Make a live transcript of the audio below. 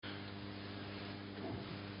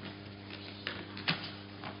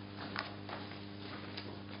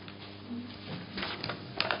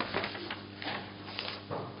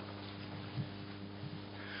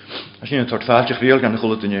As sin tart fáilte rial gan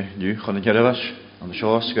chola duine nu chun an jeirehas an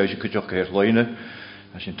seás gaise cuideach ar leine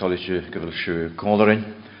a sin talise go bhfuil siú cólarin.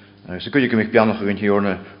 So good you can make piano in here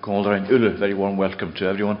on Ule. Very warm welcome to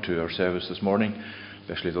everyone to our service this morning,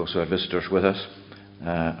 especially those who are visitors with us.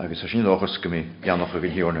 I guess I should know what's going to be piano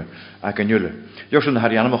in here on I can Ule. You're from the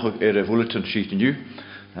Harianamach bulletin sheet in you.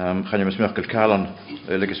 Can you miss Merkel Callan,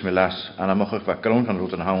 Legis Milas, Anamach, back ground and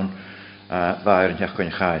root and hound, by and Yakon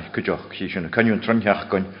High, Kujok, Kishan, can you and Tran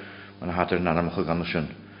Yakon, and a hatter and Anamach Ganashin.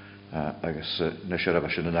 I guess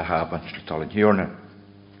Nesharabashin and a hab and Stalin here now.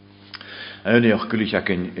 Only auch güllig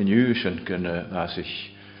in Jüschen können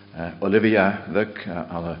sich Olivia weg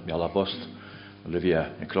alle Jalabost Olivia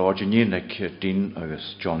Claude Nick Dean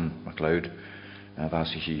agus John MacLeod was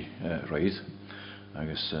sich reid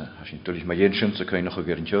agus has natürlich mal jenschen so kann noch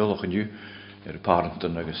gern joloch in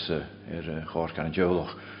Parenton agus gaar kan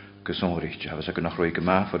joloch gesonricht hebben ze nog roike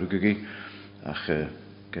ma voor ugi ach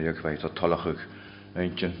kan je kwijt dat tallach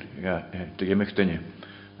eentje ja de gemig dinge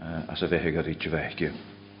as a vehiger iets weg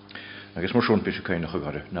agus mar siún bíse céine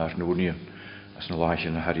chugar nar nóíon as na láise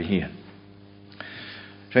na harí hían.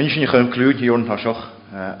 Sin sin chum clúd híorn táiseach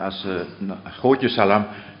as chóide salam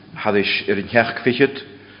hadis an teach fichiid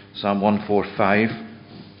Psalm 145.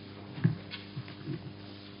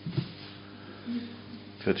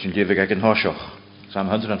 Fydd sy'n difig ag yn háiseach. Psalm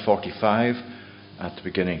 145 at the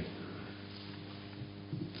beginning.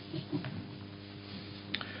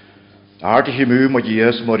 Aardig je mu mod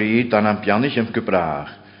jees morí dan am pianig im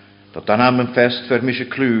gebraag. Dat dan am een fest ver mis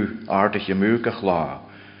klú aardig je muúg a chlá.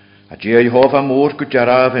 A dé hof am mór go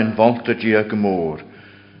jaraf in vant a dé gemór.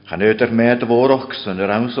 Gan uit met vorachs en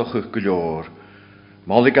ramsoch go leor.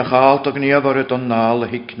 Malig a chaalt ag nevar het an nále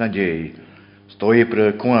hik na dé. Stoi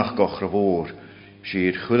bre koach goch ravoor.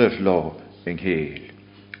 Sier chuller lá in heel.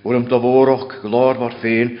 Orum da vorach glár war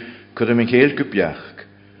féin kudum in heel gubjach.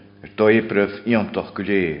 Doi bref iamtach go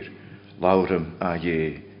leer. Laurum a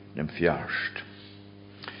je nem fjarst.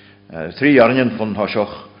 3 jaar van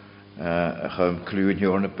Hashach gaan kluwen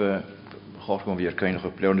hier op gaat gewoon weer kleine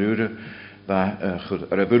plenuren waar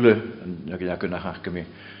rebullen en ja kunnen hakken mee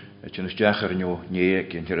het is jager nu nee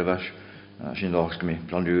ik in hier was als je nog mee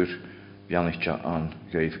planuur janitja aan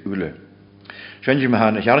geef ule zijn je me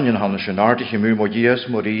han jaren han een aardige mu modies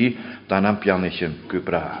morie dan een pianetje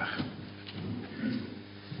gebraag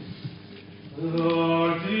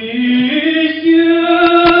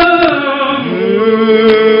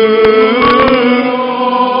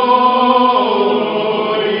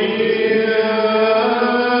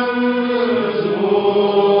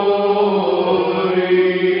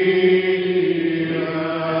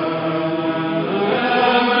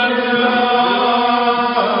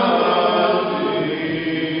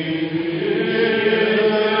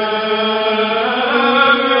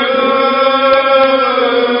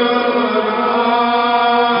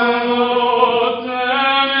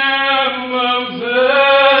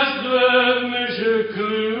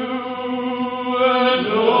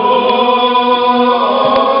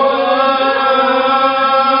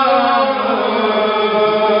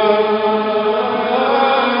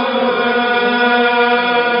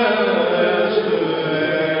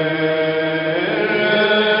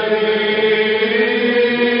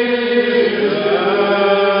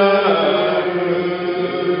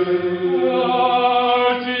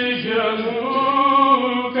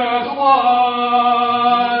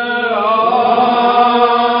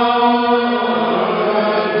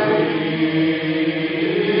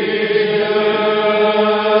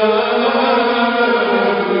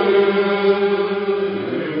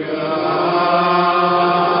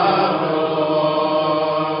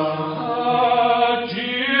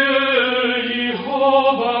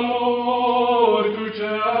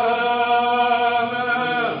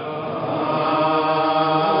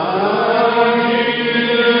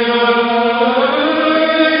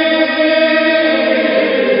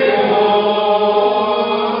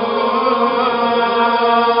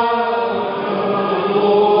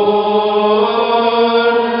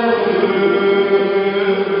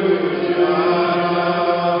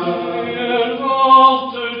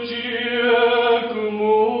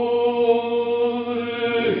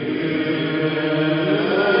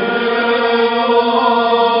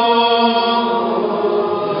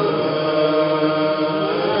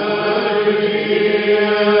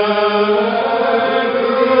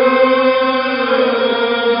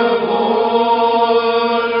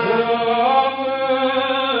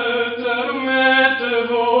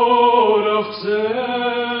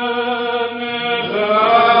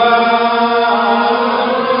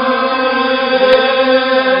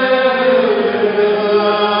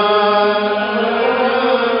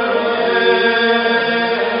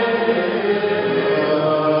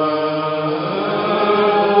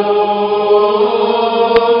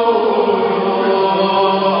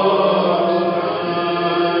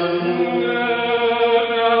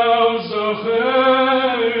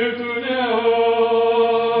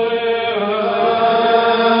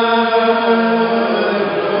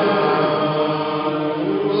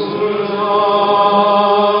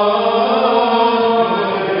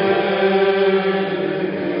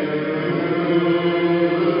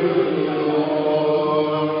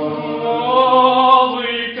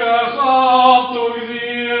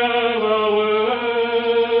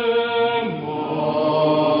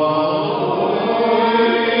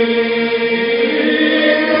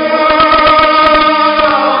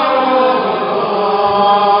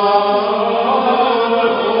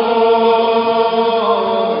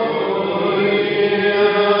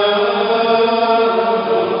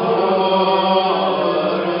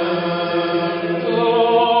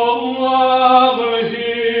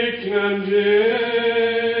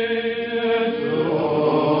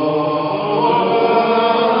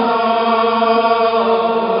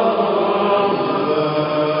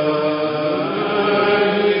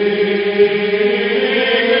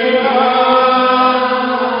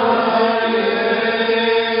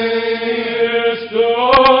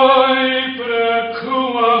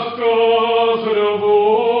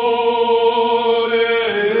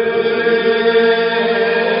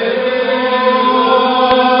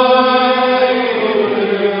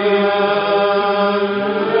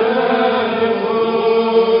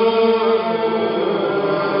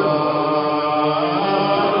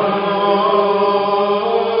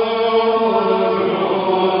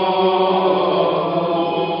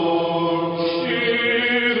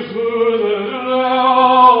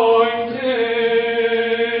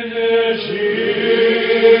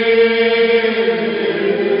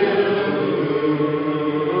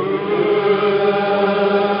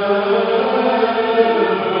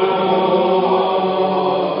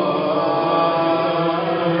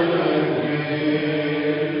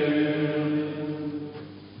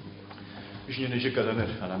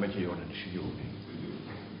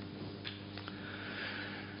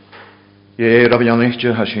Rabbi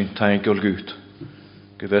Jannichtje has sin tainkel gut.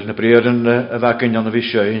 Gyfer na breaden y fagyn an y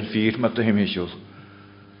fisio yn ffyr mat y hymisiol.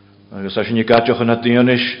 Agus as ni gadioch yn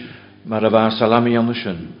adionish mar a fan salami an y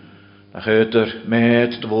sin. A chyder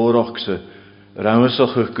med dvorokse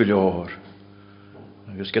rausoch ych gylor.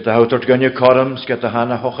 Agus get a hautort gynnu corams get a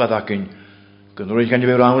hana hochad agyn. Gynrwy'n gynnu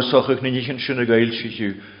fe rausoch ych nynich yn sy'n y gael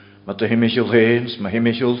sy'n mat y hymisiol hens, ma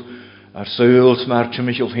hymisiol ar sŵls ma'r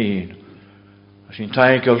hymisiol hen. As sy'n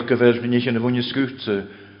tainkel gyfer nynich yn y fwyn ysgwt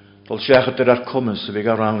Dol siachat ar cwmys y fi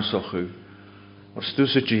gael rausoch yw. O'r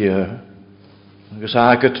stws y gia. Agus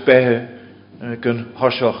agad behe gyn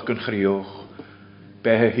hosioch gyn chrioch.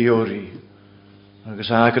 Behe hiori.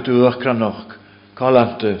 Agus agad uach cranoch.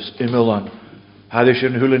 Calantas, imulan. Hadis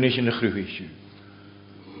yn hwlynich yn y chrwysio.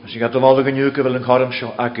 As sy'n gadael modd yn ywg fel yn corym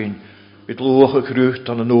sio agyn. Byd lwch y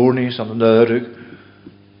crwt an y nŵrnis an y nyrg.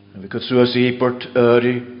 Fi gyd sŵas eibort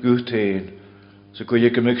yri gwt ein. So gwy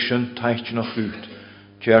i gymig sy'n taich yn o chrwt.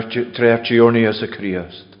 Treach tiorni as y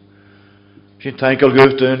criast. Sy'n tainkel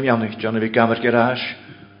gwtyn, Jannych, John fi gamer gerash.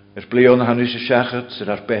 Blion hannes y siachat,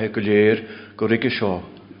 sydd ar behe gwylir, gwrig y sio.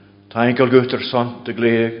 Tainkel gwtyr sont y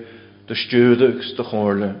gleg, dy stwdygs, dy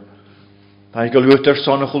chorle. Tainkel gwtyr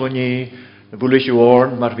son y chwlwni, y bwlich yw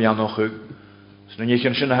orn, mar fianoch yw. Sy'n nich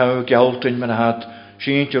yn sy'n haw gialtyn men had,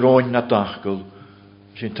 sy'n ti'r oen na dachgol.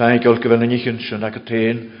 Sy'n tainkel gyfer nich yn sy'n ag y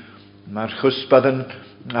ten, mar chwsbad yn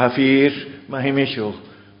a ffyr, ma hymisiol.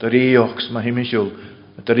 Dar iochs ma hymisiol.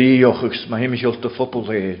 Dar iochs ma hymisiol dy ffobl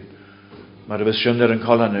hyn. Mae'r fes sy'n yn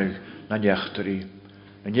colanwg na neachtari.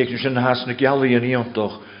 Yn eich sy'n has na gialu yn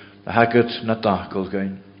iontoch na hagad na dachgol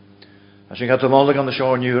gain. A sy'n gada molig an y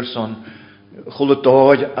sio'n yw'r son, chwl y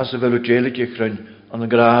dod as y fel y gelig i'ch rhain, an y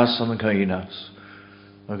gras an y cainas.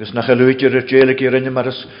 Agus na chalwydir y gelig i'ch rhain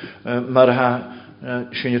mar ha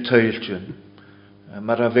sy'n y teiltyn.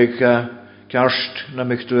 Mar a feg garst na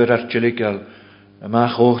michdwyr ar geligal, y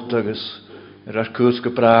mach ocht agus ar cwrs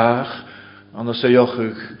gybrach, an y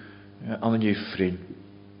seiochwg an y nifrin.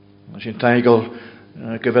 Sy'n taigol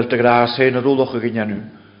gyfelt y gras hen ar wloch ag ynianw.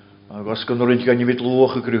 Agus gan o'r gan i fyd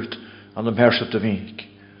lwch y grwt an y mhersat y fig.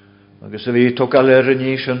 Agus y fi togal yr yn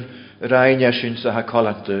eisiau yr ein eisiau sy'n ha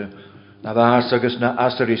colanta na fas agus na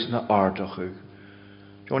asaris na ardoch ag.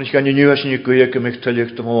 Siôn ich gan i niw eisiau ni gwyau gymig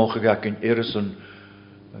tyliach dy moch ag ac yn eryson.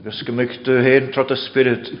 Agus gymig dy hen trot y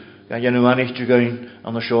spirit gan yenw anych dy gain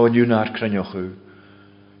an y sio niw na'r cranioch ag.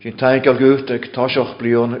 Sy'n taigol gwt ag tosioch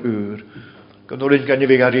blion ŵr. Gan o'r gan i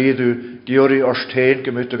fi garid yw giori o'r stein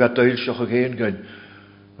gymig ag adailsioch ag hen gain.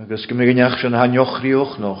 Agus gymig yn iach sy'n hanioch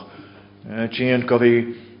rioch noch. Tîn gofi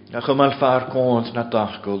a chymal ffa'r gont na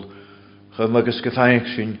dachgol. Chym agus gyffaig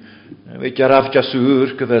sy'n fi jaraf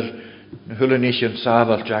jasŵr gyfer hwlen eisiau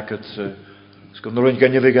safal jacket. Sgwm nôr yn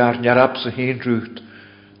gynnu fi gar niarab sy'n hyn rwt.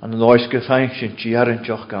 An yn oes gyffaig sy'n tiar yn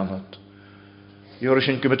joch ganod. Ior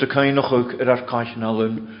sy'n gymryd y cainoch ag ar caich yn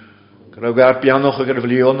alwn. Graw gar bianoch ag ar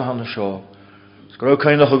flion han y sio. Graw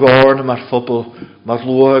cainoch ag orn mar ffobl, mar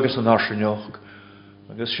lwa agus yn arsinioch.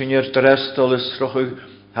 Agus sy'n i'r drestal ys roch ag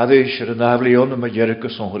haddeis ar yn aflion yma jerig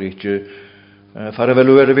ys o'n hwreitio. Fara fel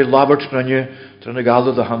wyr fi labart brynnu tryn y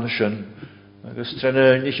galad a han y sy'n. Agus tryn y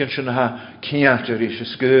nich yn sy'n ha ciat ar eisiau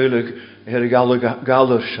sgwyl ag her y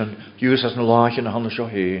galad sy'n ywys as na lach yn a han y sio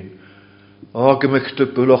hen. O gymig dy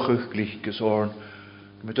bwloch ag glich gys orn.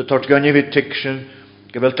 Gymig dy tort gynnu fi ticsyn,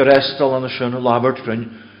 gyfel dy restal an y sy'n y labart bryn.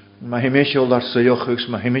 Mae hymisiol ar syioch ys,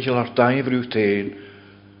 mae hymisiol ar dain frw tein.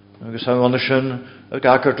 Agus hau an y sy'n y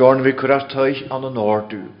gagor dorn fi cwrat taich an y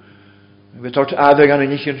nordw. We tart adeg an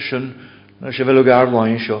inichen sin, na se fel o gar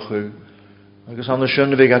lain siochu. Agus an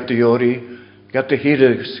sin fi gat diori, gat dy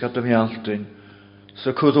hirig, gat dy mialtyn.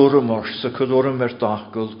 Sa cwd o'r mors, sa cwd o'r myr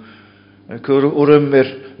dachgol. Cwd o'r myr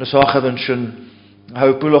na sachad yn sin,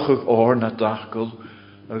 hau bwlwch o'ch o'r na dachgol.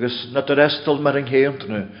 Agus na dy restol mar yng ngheint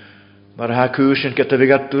nhw. Mar ha cwysyn gat fi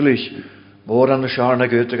gat dwlich. Môr an na siarna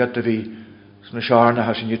gyda gat fi. Na siarna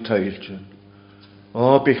has yn yw tailtyn.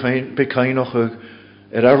 O, bycain o'ch o'ch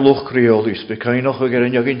ar lwch creolis. Bycain o'ch o'ch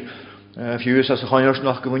yn ygyn fiws as y choirs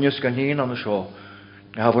nach gymwynys gan hyn an y sio.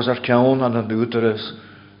 Hafos ar cawn an y nŵdyrys.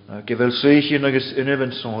 Gyfel seichin agos unif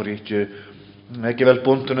yn sonritio. Gyfel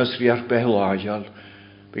bunt yn ysriach behel agial.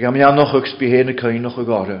 Bygam ian o'ch o'ch sbihen y cain o'ch o'ch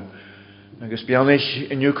gore. Agos bian eich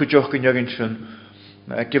yn yw cwdioch yn ygyn sy'n.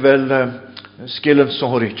 Gyfel sgil yn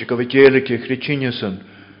sonritio. Gyfel gelig i'ch richiniasyn.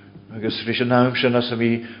 Agus rys yn nawm sy'n as am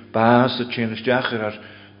i bas y tîn ysdiachar ar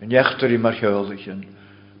yn iachtar i mar heolich yn.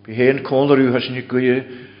 By hen côn ar yw has yn i gwy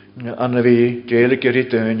an y fi gelig ar i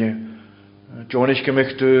dynia. Jonis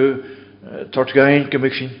gymig dw tort gain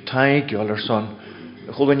gymig sy'n taig o'r son.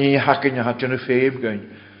 Chwl yn i hacyn a hadjan y ffeib gain.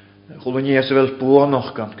 Chwl yn i as y fel bwon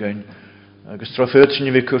och gant gain. Agus trafyd sy'n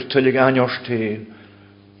i fi cwrtylig anios tein.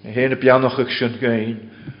 Hen y bianoch ag sy'n gain.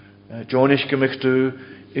 Jonis gymig dw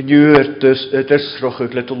in uur dysroch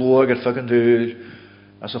ag let o lwag ar ffag yn dwyr.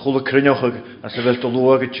 As y chwl y crynioch ag as y fel o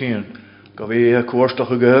lwag y tîn. Go fi y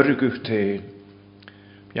cwrstoch ag yr gwch tein.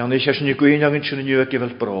 Bian eich as yn i gwyn ag yn sy'n yn yw ag i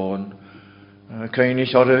fel bron. Cain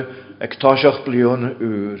eich ar ag tasioch blion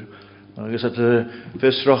ŵr. Agus at y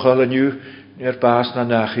fysroch al yn yw i'r bas na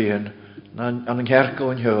nachien. An yng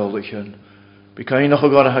nghergol yn heolich yn. By cain o'ch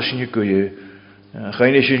ag ar as yn i gwyn.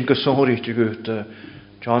 Cain eich yn gysonrich i gwyd.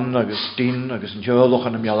 John agus Dean agus yn heolwch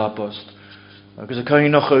yn ymwelabost. Agus y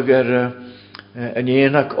cain o'ch ag yn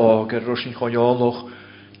un ag og rwys yn choiolwch.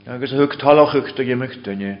 Agus y hwg talwch ag dy gymig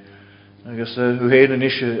dynnu. Agus y hwyn yn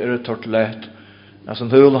eisiau y tort let. As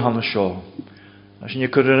yn hwyl han y sio. As yn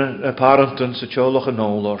y cwrdd y parantyn sy'n tiolwch yn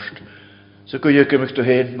ôlost. So gwy gymig dy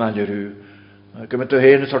hen malyrw. Gymig dy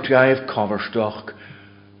hen y tort gaif coverstoch.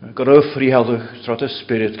 Gyrwf rhihalwch trot y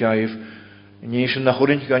spirit gaif. Yn eisiau na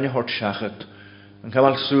chwryn gan y hort siachat. Yn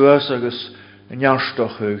cael sŵas agos yn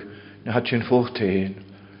iarstoch yw, na had sy'n ffwch tein.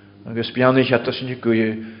 Agos bianich atas yn y gwy,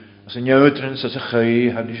 as yn iawdryn sy'n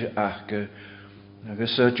chai, had eisiau achga.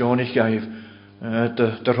 Agos Johnich gaif,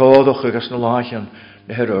 dy rhoddwch agos na lachan,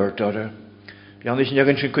 na herwrt ar. Bianich yn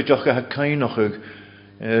ygyn sy'n cwtioch a cainoch ag,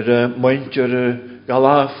 maint ar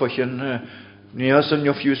galaf o'ch yn nias yn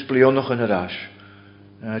iofiws blionoch yn yr as.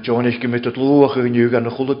 Johnich gymryd at lwach ag yn yw gan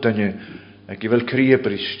y chwlwyd dynnu, ag i fel cria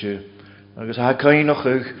bristio. Agus ha cainoch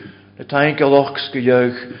ag y taen galochs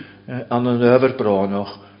gydag an yn öfer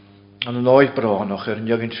branoch, an yn oed branoch yn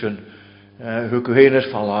ygyn sy'n hwg hyn yr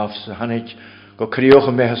falaf sy'n hannig go crioch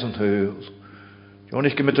yn mehas yn hwyl. Jo'n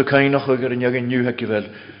eich gymryd o cainoch ag yn ygyn niw hag i fel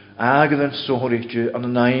agad yn sohorych an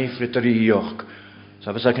yn naif ryd ar ioch.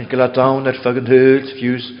 Sa fes ag yn gila dawn ar ffag yn hwyl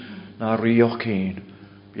ffiws na rioch cyn.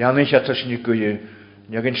 Bian eich atas yn ygwy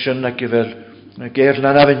yn ygyn sy'n ag i fel geir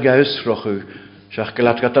lan afyn gausroch yw. Siach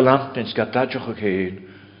gylad gada lantyn, sgad dadioch ag hyn.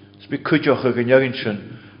 Sbi cwdioch ag yn ygyn sy'n,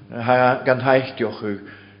 gan haichdioch ag,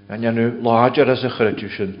 gan ynu lajar as y chrydiw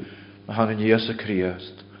sy'n, na han yn ias y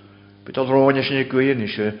criast. Byd al roen sy'n y gwyn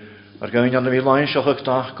eisiau, ar gain anna fi lain sioch ag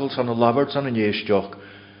dachgol, san y labart san y nieistioch,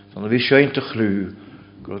 san y fi sioint y chlw,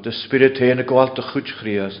 gwrdd y spirit hen y gwalt y chwyd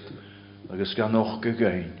chriast, agos gan och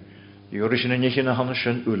gain. I o'r sy'n yn eich yn y hanna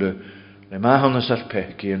sy'n wle, le ma hannas ar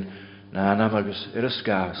pecyn, na anam agos yr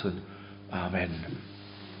ysgasyn. Amen.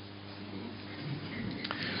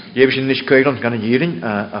 Jef sy'n nis coelon gan y jirin,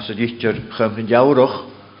 as y dichter chymryn diawroch,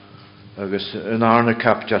 agos yn arna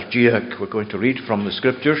capital G, we're going to read from the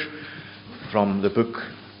scriptures, from the book,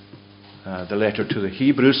 the letter to the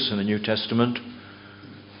Hebrews in the New Testament,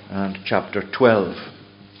 and chapter 12.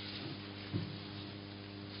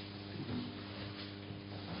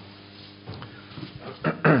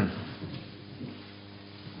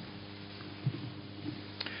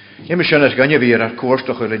 Ym sy'n ys gan i fi ar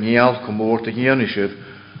cwrstoch yr anial cwmwrt y nian eisiau,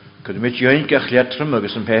 cyd mit yw'n gach letrym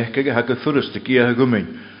agos yn pechgag a hag y ffyrst y gia hagwmyn,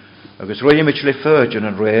 agos roi mit le ffyrd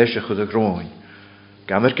yn reis a chyd y groen.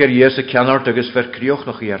 Gamer ger ies y canart agos fer crioch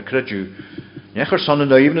noch i ar crydw, nech ar son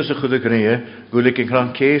yn oifnus a chyd y greu, gwlyg yn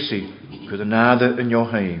cran cesi, chyd y nada yn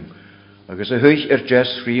ioheim, agos y hwych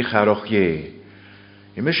jes ffri charoch ie.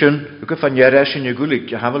 Ym sy'n, yw'n gyffanieres yn y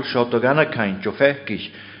gwlyg a hafel siot o gan y caint o fechgich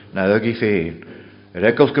na ag i ffein.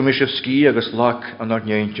 Egol gymysio sgi agos lac an ar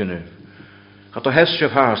nieintynu. Chat o hesio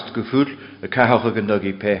hast gyffwl y cahoch ag yn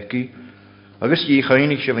i pegi, agos i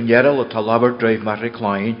chainig sef yn yerel o talabar dreif mar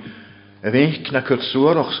reclain, a feich na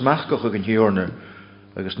cwrtsŵr o'ch smachgoch ag yn hiorna,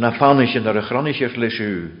 agus na fannis ar a chronisir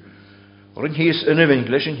leisú. Or yn hys yn y fynd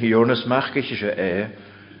leis yn hiwrnas mach gych eisiau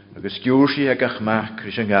agus giwrsi ag ach mach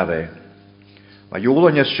chrys yn gafe. Mae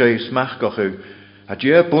yw'n ysio smach gochw, a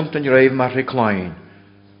dia bwnt yn reif mar reclain,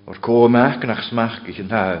 o'r co mach yn ach smach gych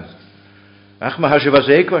yn haf. Ach mae hasio fas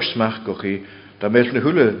egwas smach gochi, da meil na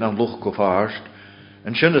hwle na'n lwch go farst,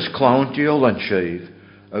 yn sy'n ys clawn di o lansiaid,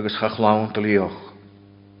 agus cha clawn dy lioch.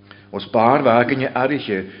 Os bar fag yn y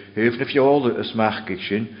ariche, hyf na fiole ys mach gych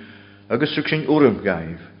sy'n, agus sy'n sy'n wrwm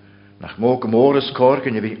gaif. Nach móg ys corg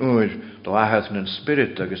yn y fi ŵr, do ahad yn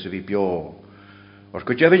spirit agus y fi bio. O'r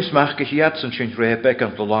gwydefyn smach gych iad sy'n sy'n rhebeg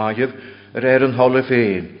am dolaif, yr yn hol y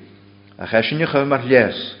ffein. A chesyn i'ch ym ar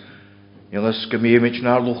les, ni'n ys gymymyd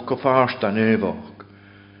na'r lwch go farst an efog.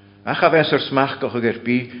 Ach a fes yr smach gych ag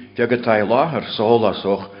erbi, diag y taila ar sol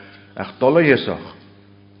asoch, ach dola iesoch.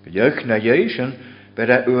 Gydych na ieisyn,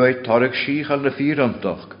 bera uaid torg sych al na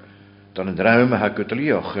ffyrantach, dan yn draum a ha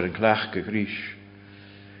gydlioch yn clach gygrys.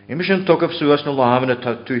 Imis yn togaf sŵas na lafan y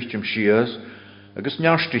tuichtim sias, agus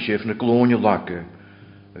niarstichif na glóni lage,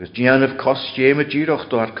 agus dianaf cos jem y giroch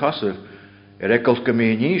do ar cosaf, egol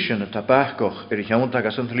gymenisyn y tabachgoch i hiawnt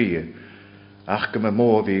agas yn thlie, ach gyma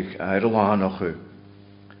mófig a'r lanoch yw.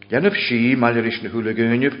 Dianaf si maler is na hwle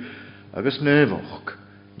gynnyf, agus nefoch,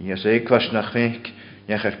 ni as eikwas na chfenc,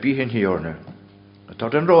 niach ar bi hyn hiorna. A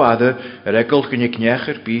tord yn roade, egol gynnyg niach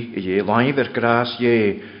ar bi, i laif ar gras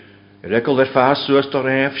egol fas sŵas do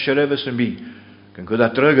ref siarefus yn mi, gan gwyd a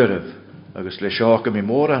drygaraf, agus le sioch gym i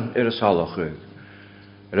moran y salach yw.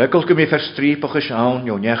 Egol gym i ferstrípach ys awn,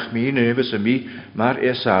 yw niach mi nefus yn mi, mar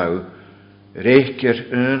esaw, reichir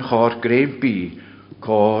yn chor greim bi,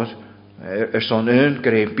 cor, son yn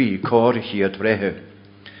greim bi, cor i chiad brehe.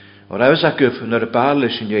 O'r awys agaf yn yr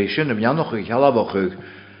barlis yn eisiau, ym ianoch i halafach yw,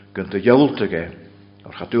 gynt y iawltige.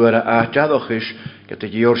 O'r chadwar a adjadoch is, gyda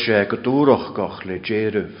diwrsia gydwroch goch le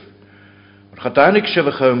jeruf. O'r chadanig sef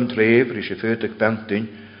y chym dref, rys y ffyrdig bentyn,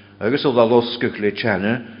 agus o ddalosgych le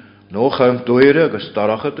tjene, no chym dwyre agus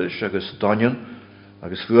darachadys, agus danion,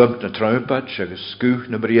 agus fwymp na traumpad, agus sgwch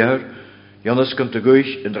na briar, Jannes gynt y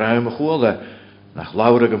gwych yn draum y chwole, nach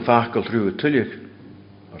lawrig yn fachgal rhyw y tylig.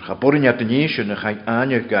 O'r chaborin at y nisyn y chai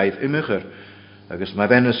anio gaif imycher, agus mae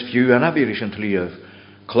fennes fiw anafyris yn tliaf,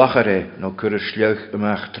 clachare no cyrr sliwch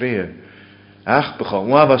ymach tre. Ach, bycha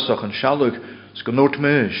wafasach yn sialwg, sgynwrt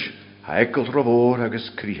mysh, haegl rofôr agus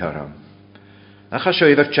criharam. Ach a sio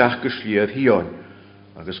efer tiach gysliaf hion,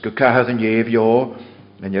 agus gykahad yn ief io,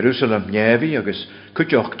 yn Jerusalem nefi, agus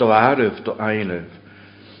cwtioch do arif do ainlef.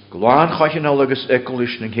 Glán chachin al agus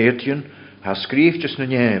ecolis ng hétion, ha skriftes na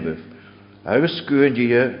nefyf, agus gwy'n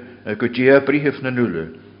dia, go dia brihif na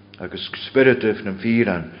nule, agus spiritif na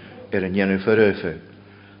firan yn yenu fyröfe.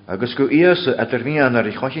 Agus go iasa at fian ar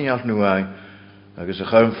I chachin al nuai, agus a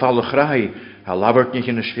chawm falach rai, ha labert nich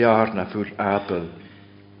in y sfiar na fwyl apel.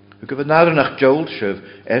 Go fyd nadr nach jolsef,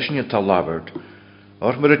 esyn tal labert,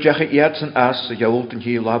 or myr y diach iad sy'n as a jault yn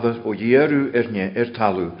hi lafer o ieru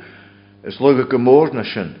talw, Is log gymor na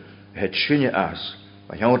sin, het sinne as,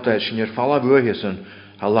 a hianta het sinne falla vuhisen,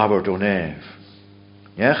 ha laber do nef.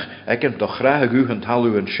 Nech, ekem doch graag gugen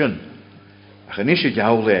talu en sin. A genisje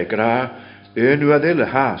jaule gra, nu adele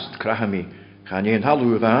haast, krahami, gaan je een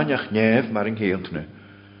halu vanjach nef, maar in geeltne.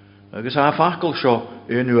 Agus a fakkel sjo,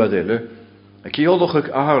 nu adele, a kioloch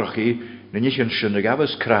ik aarchi, na nichen sin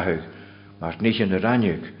gavas krahig, maar nichen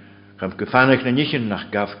ranjig, gam gefanig na nichen nach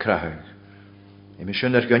gav krahig. En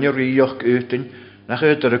misschien gan je rioch uiten, nach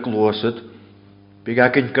uit de klooset,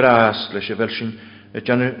 big in gras, lesje welschen, het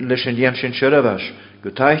jan lesjen jenschen scherevas,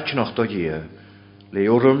 getaich nog tot je,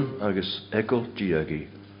 leorum agus ekel diagi,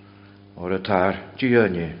 or het haar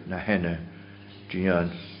dianje na henne,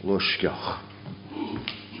 dian loskjoch.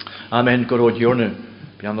 Amen, gorod jorne,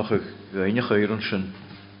 pianoch weinig euronsen,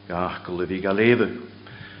 ja, gelevi galeve.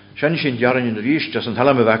 Shen shin jaren in de riest, das een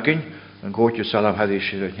helme wekken, een gootje salam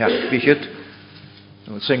hadish, ja, bichit.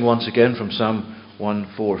 We'll sing once again from Psalm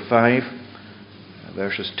 145,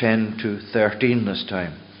 verses 10 to 13 this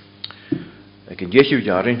time. Ik in Jesu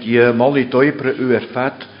jaren, je molly toipre u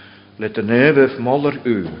fat, let de nevef moller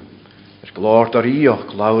u. Glor dar ioch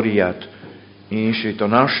glauriat, insi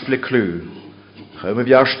don astle klu. Chym y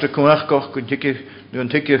fiaste cwachgoch gwn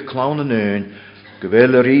ticich clawn yn un,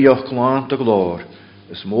 gyfel yr ioch glant y glor,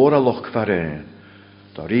 ys môr a loch faren.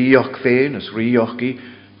 Dar ioch fein, ys rioch gi,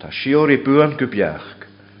 ta sior I buan gybiach.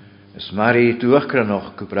 Ys mari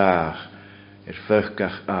duachgranoch gybrach,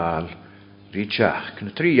 ffygach al, rydjach.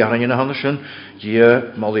 Cyn y tri aran yn y hanesyn, je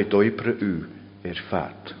moli doipre u,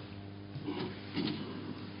 fat.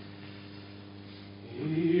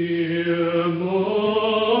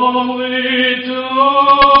 Moli doipre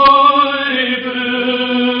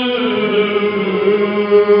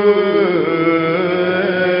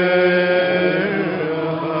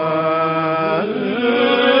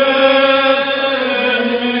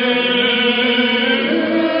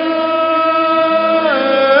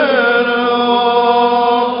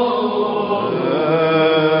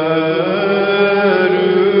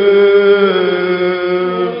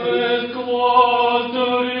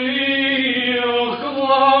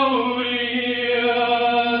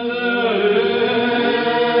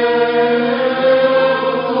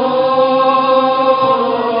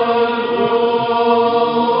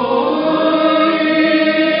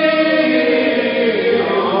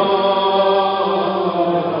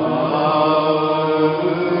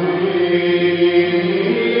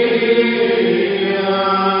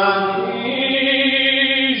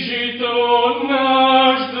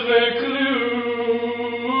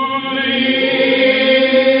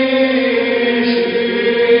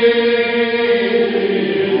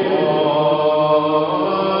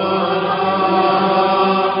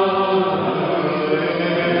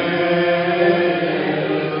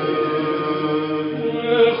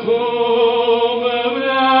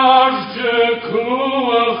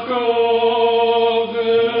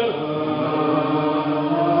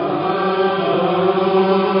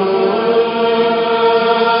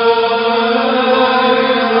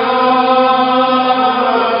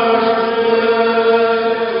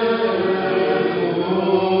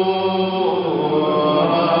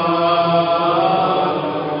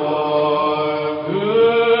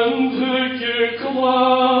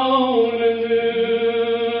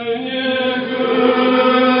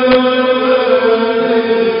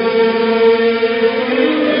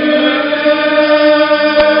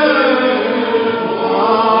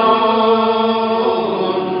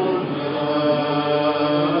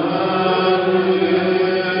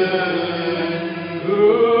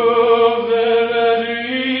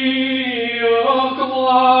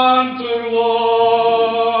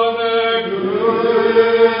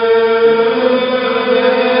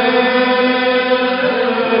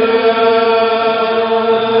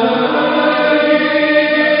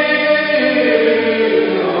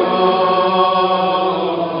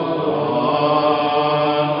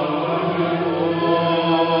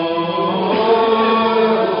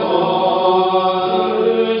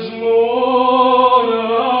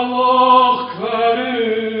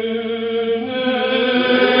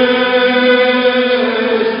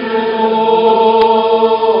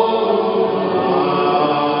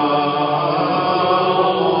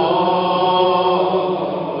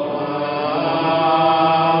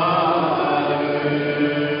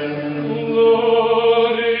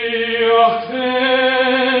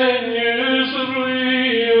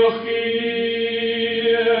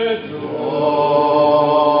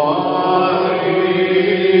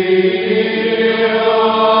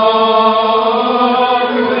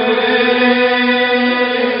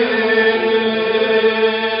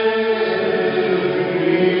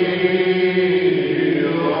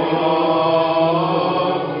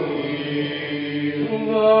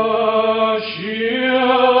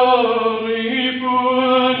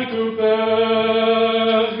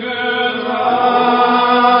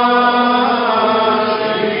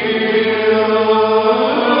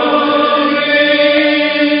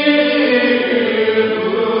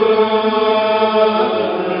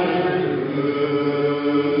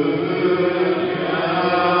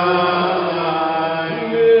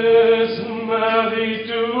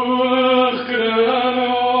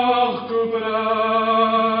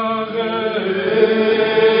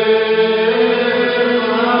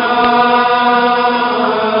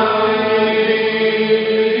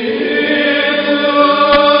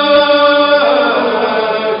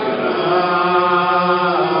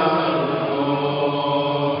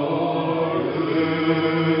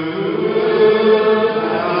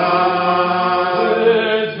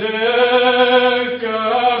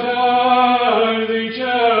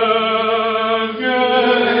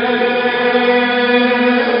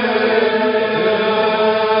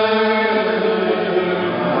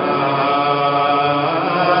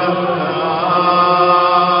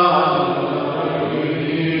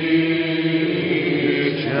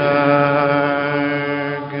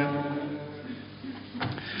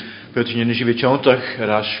Putting in the Chantach,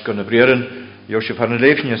 Rash gonna Breeren, Joseph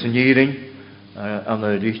Harnelefni as a Neering, and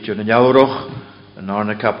the Lichter in Yauroch, and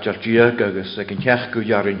Arna Capture Gia, Gagus, second Kachku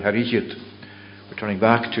Yarin Harigit. We're turning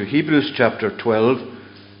back to Hebrews chapter 12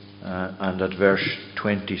 and at verse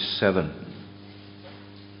 27.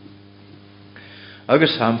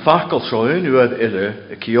 Agus ham fakkel shoin uad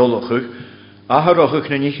ille, a kiolochuch, aharochuch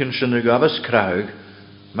na nichen sin a gavas kraug,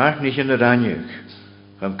 maar nichen a ranjug,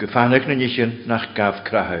 ham gefanig na nichen nach gav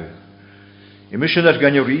kraug. Je misschien er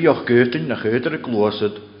gan je rioch goetin nach euter a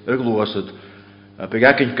glosed, a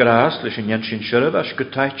begak in gras, lis in jenshin shirab as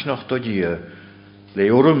getaich noch do dia,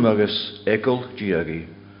 leorum agus ekel giagi,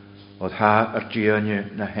 od ha gianje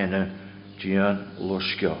na henne, gian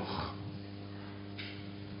loskioch.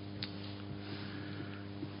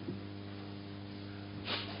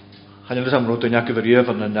 Gaan jullie samen rood en jakke verrier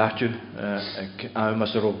van een nachtje, ik aan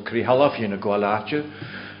mas er ook krihalaf in een kwalaatje,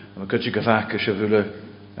 maar kun je gevaar als je willen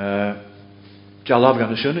jalab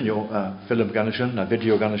gaan doen, jo film gaan doen, na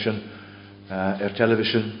video gaan doen,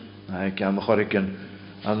 television, ik aan mijn goriken,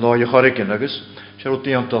 aan nooie goriken, dus je rood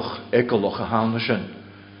die aan toch ekoloog gehaan zijn,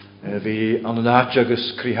 wie aan de nachtje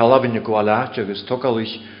dus krihalaf in een kwalaatje, dus toch al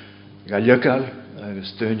is galjukal, dus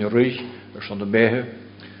steun je rug, er zonder mehe,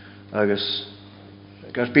 dus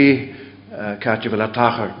Garbi Katje wil het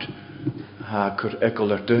tachart ha kur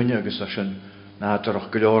ekkel duine agus as sin na tarach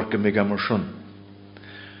glorke mig amar sin.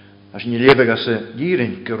 As in lebe as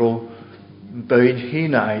dierin gero bein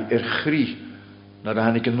hinai chri na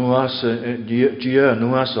hanik nuas die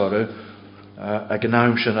nuas ore a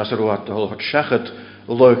genaum sin as roat hol hat schachet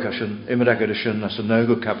look as in immeragger sin as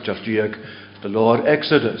nugo capture diek the Lord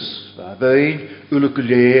Exodus bein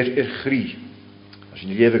ulekuleer chri. Als je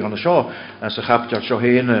niet leven kan zo, als je hebt dat zo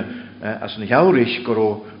heen, als een jouwrig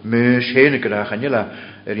goro meus heen krijgen, en je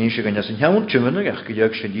eens je als een jouwtje winnen, ik je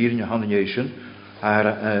ook zijn hier in je handen jezen,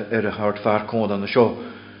 er hard vaar kon dan zo.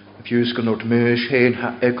 If je kan het meus heen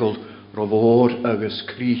ha ekkel rovoor agus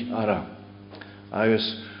kri ara,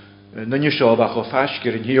 agus dan je zo wat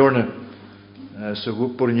vastkeer in hierne, zo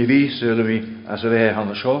goed voor je wie zullen we als wij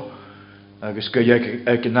handen zo, agus kun je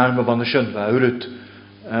ook naam van de schön, waar het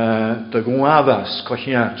de goavas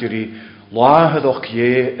kochiatjeri lahed och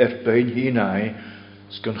je bein hinai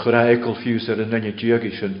skun khraikol fuser en nje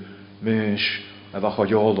tjugischen mesh ava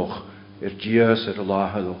khojoloch jias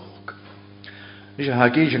lahed och Is a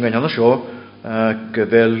hagéis an gan seo go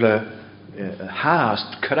bhfuil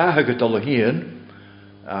háast crathaige dul híon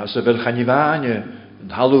as a bhfuil chanihhaine an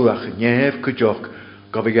talúach néamh cuideoch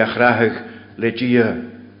go bhíh a chrathaigh le dia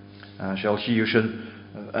seall siú sin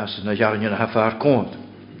as na dearan a hafar cónt.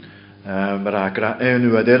 Mar a gra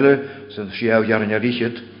éanú a déile san siáh dearan a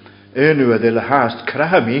ríchiid, éanú a déile háast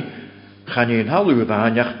crahamí chaníon talú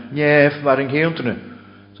bhaineach néamh mar an chéantana.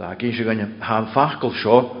 Sa hagéis a gan hán fachcail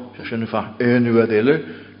seo, se sin fach éanú a déile,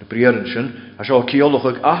 na bríaran sin, a seo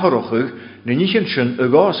ceolachuig athrochuig, na níchan sin a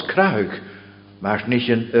gás crathaigh, mar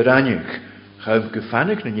níchan a raineach, chaim go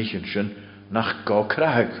fannig na níchan sin nach gá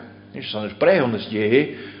crathaigh. Nis san is brehannas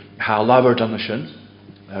dé, há labhart an sin,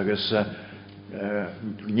 agus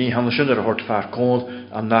ní hanna sin ar a hort fear cód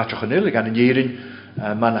an nátrach an ilig an an dhéirin,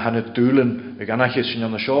 man hanna dúlan ag anachis sin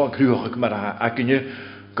an seo, an cruúach mar a acinne,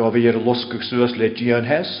 go bhí ar loscach suas le dí an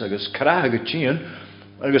hes, agus crathaigh a tían,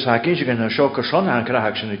 agus ha cinn gan seo go son an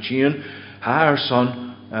crathaigh sin a tían, haar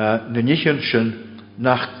son na níchan sin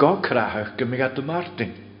nach gá crathaigh go mé de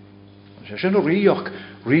Martin. Se sin a ríoch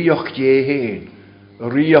dé héin, a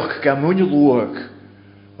ríoch ga múne luach,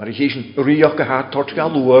 mar I hésin ríoch go hát tort ga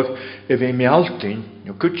luach a bheith mealtain,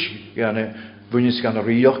 no kutsi gan bhuinis gan a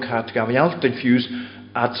ríoch hát ga mealtain fiús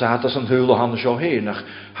at sátas an húla hanna seo héin, nach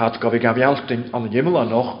hát go bhí ga mealtain an jimmel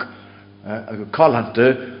an och, a go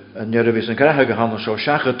callhante, nuair a bhís an crathaigh a hanna seo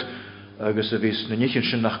seachad, agus a bhís na níchan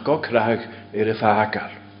sin nach gá crathaigh ar a fágal.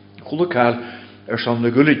 Chulacáil son na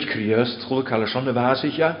gulig críast, chulacáil son na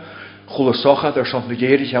bhásaiche, chula sochad son na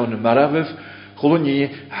géirich an na marabh, chula ní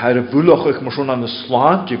haar a bhúlachach mar son an na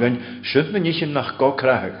sláint I gan sin na níchan nach gá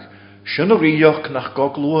crathaigh, sin a ríoch nach gá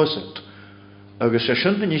glósat, agus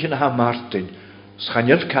sin na níchan ha Martin,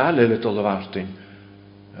 schaneal cáil eile dul a Martin,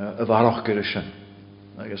 a bharach gyda sin.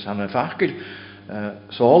 Agus hanna fachgil,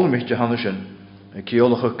 sáil mich de hanna sin,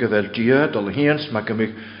 ceolachach go bhfuil dia dul a híans, ma go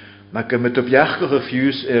mit a bheachach a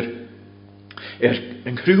fiús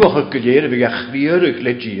an chrúachach go léir a bhí a chríarach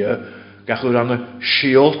le dia, gachúr anna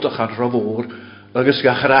síoltach an rabhór, agus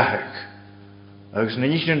ga chrathaigh. Agus na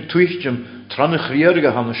níos an tuichtim tran a chríarach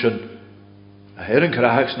a hanna sin, a her an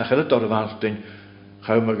crathaigh na cheile dor a Martin,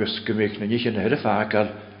 chaim agus go méich na níos an her a fágal,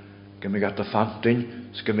 go mé gat a fantain,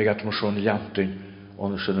 go mé gat mar son leantain,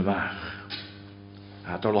 on sin amach.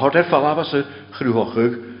 Dar hort falabas a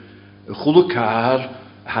chrúachach, a chulacáil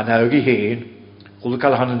han augi héin,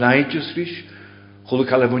 chulacáil han a naidjus rís,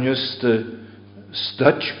 chulacáil a bhuineas de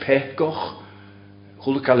studge pechgoch,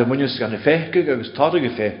 chulacáil a bhuineas gan a fechgig agus tádag a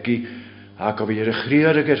fechgi, a go bhí a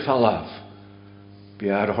chríarach ar falaf. Bí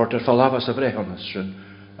a hort falabas a brehannas sin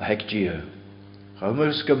a heg dia.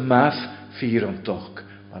 Chaumars go math fírantoch,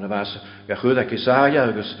 man a bhas ga chud ac Isaia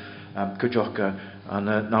agus cwtioch an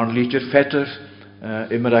ná'n lítir fetter,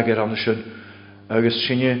 immer ag an sin, agus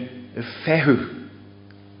sinne fehu,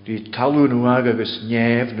 die talú nuag agus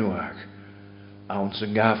néamh nuag, an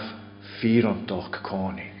sy'n gaf fírantoch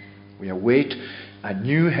cóni. We await a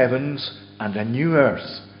new heavens and a new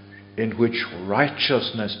earth in which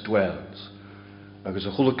righteousness dwells. Agus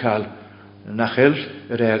a chulacáil nachil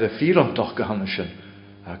a fírantoch gohanna sin,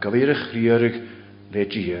 a gabhíirich chríarach le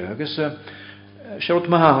dia. Agus Sjout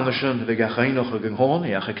ma hanna sin bhí a chainoch ag an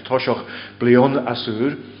hána, ach ag toiseach blion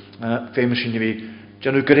asúr, féimesin bhí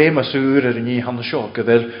Janú gréim asúr ar ní hanna seo, go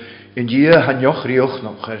bhfuil in dia hanneoch rioch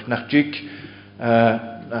noch, nach dig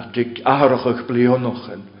aharachach blionach,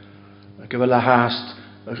 go bhfuil a háast,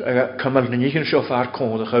 cymar na níchan seo far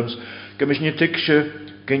cónach, go mis ní tig se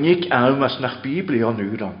gynnig am as nach bí blion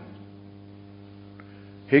úran.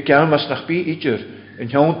 Hig am as nach bí idir in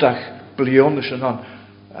hjóntach blion sin an,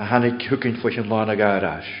 a hannig hukinn fo sin lána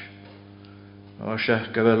gárás. Se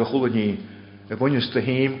go bhfuil a chulaní a bhuineas de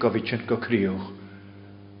héim go bhí sin go críoch,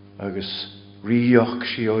 agus ríoch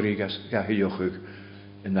sióí gahiíochuig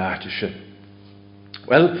in náte sin.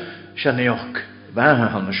 Well, se neoch bhaithe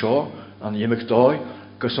hanna seo, an dhéimech dói,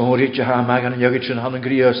 go sóiríte ha meag an jogin sin han an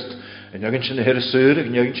gríost, an jogin sin hir a súr,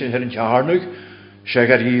 an jogin sin hir an tearnug, se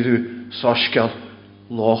gar íru soscal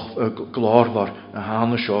loch glárvar a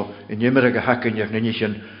hanna seo, in dhéimech a hacan ag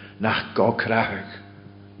naníchan nach gá crathaigh.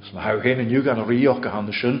 Is ma hau héin an júg an a ríoch a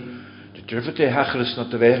hanna sin, de dyrfyd hachris na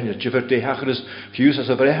de bheithn, de dyrfyd hachris fiús as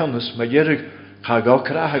a brehannas, ma dhéirigh cha gá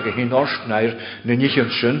crathaigh a hén orsnair na níchan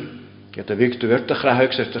sin, get a bhíh de bhirt a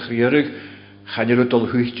crathaigh sert a chríarigh, chanirú dul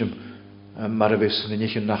huichtim, mar a bhís na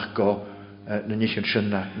níchan nach gá, na níchan sin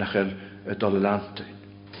nach dul lántain.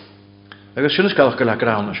 Agus sin is galach go le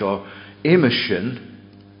grána seo, éime sin,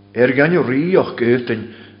 gan ríoch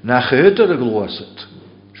gútain nach chuidar a glósat.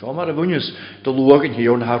 Seo mar a bhuineas do luagin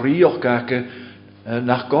híor na ríoch gacha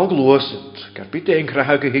nach gá glósat, gar bit ein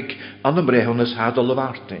crathaigh hic an an brehannas hadal a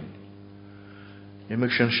bhartain.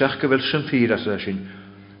 Imig sin seach go bhfuil sin fír as sin.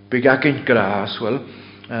 Big agin gras, well,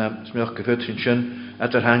 smioch go fyd sin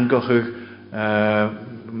at yr hangochug,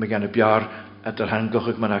 mae gan y biar at yr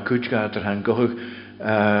hangochug, mae'n acwtga at yr hangochug,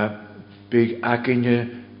 big agin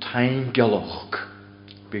tain geloch.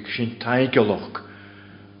 Big sin tain geloch.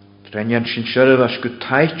 Renian sin siarad as go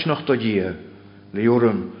tait noch do dia,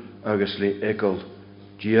 leorum agus le egol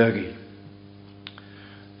diagi.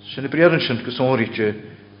 Sin y briadan sin gysonrite,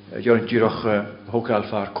 Jorin dyrach hogal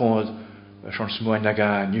far cod son smoen ag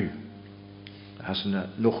a nu. Has yn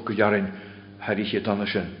loch gwydarin harich et anna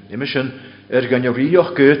sin. Ima sin gan yw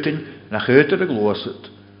rioch gytyn na chyter y glosyd.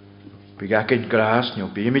 Byg ac ein gras ni o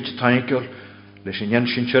bymid tainkel le sin yen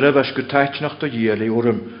sin syraf as gytait nach do le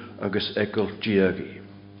orym agus egol diagi.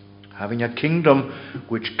 Having a kingdom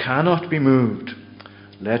which cannot be moved,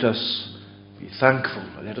 let us be thankful.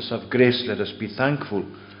 Let us have grace. Let us be thankful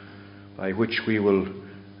by which we will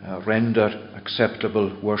render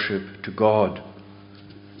acceptable worship to God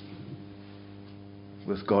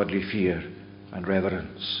with godly fear and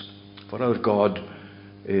reverence. For our God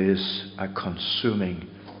is a consuming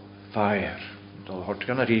fire. Dal hort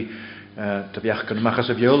gan ari tabiach gan machas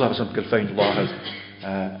of yol have some gilfain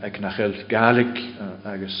wahad ag nachel Gaelic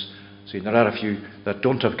agus see there are a few that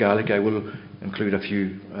don't have Gaelic. I will include a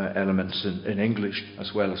few elements in English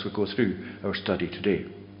as well as we go through our study today.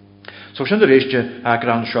 So sin reisje a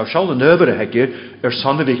gran shall the nervere hegge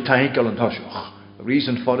sonnevik tainkel and toshoch. The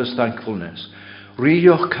reason for his thankfulness.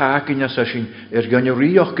 Rioch kakin session gunje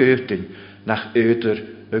rioch goetin nach euter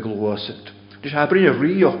ugloset. Dus ha brin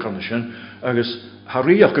rioch kanschen agus ha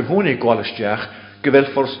rioch een honig gwalesteach gewel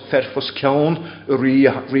verfos kjaun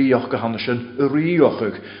rioch gehanschen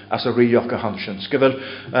rioch as a rioch gehanschen. Gewel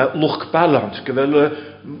luch balland gewel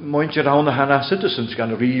mointje raune hana citizens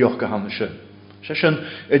gan rioch gehanschen. Session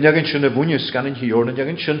in jagin sin a búnius gan in hiorn in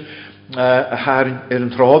jagin sin a haar an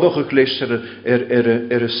trádoch glis a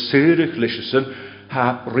syrich lisisen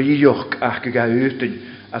ha rioch ach ga utin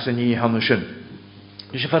as a ní hanne sin.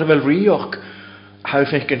 Dis far vel rioch ha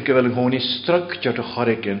fenken gewel een honi structure de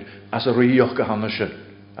chorigen as a rioch gehanne sin.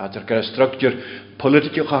 At er structure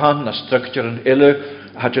politieke gehan na structure an ille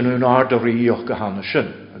hat een aard rioch gehanne sin.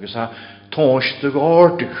 Agus ha tonst de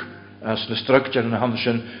gordig as na structure an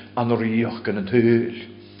hansen an rioch gan an thuil.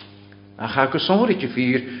 A cha go sonrite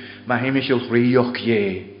fyr ma hemisil rioch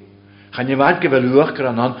je. Chan je waad gewel uach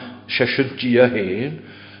gran an session dia heen.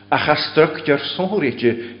 A cha structure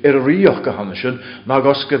sonrite rioch ga hansen ma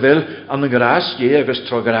gos gewel an gras je agus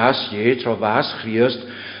tro gras je tro vas chriest.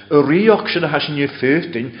 Rioch sin has je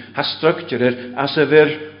feutin ha structure as a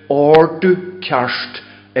ver ordu karst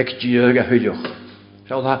ag dia ga huilioch.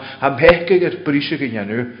 Zal ha mechke brisig in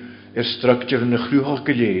janu structure in de gruwel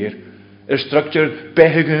geleer, structure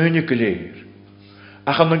behegeune geleer.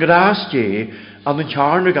 Ach aan de graasje, aan de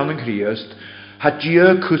charne aan de Christ, had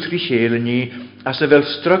je kutri heleni, as wel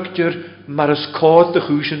structure maar as koud de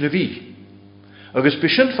goes in de wie. Agus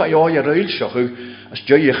besint van jou je ruilschoch, as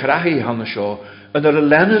je grahi hanne scho, en er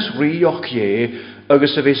lennis rioch je,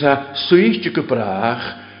 agus wees a suichtje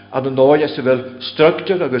gebraach, aan de nooie as wel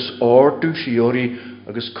structure agus ordu shiori,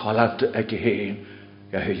 agus kalat eke heen.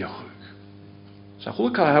 Ja, heel goed. Zo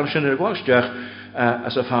goed kan hij zijn er gwalsteach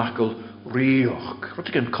as a fachkel rioch. Wat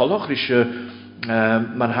ik een koloch is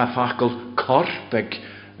man ha fachkel korp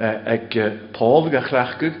ag Paul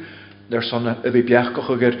gechlachgug. Der son a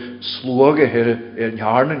bibiachgoch sloge her in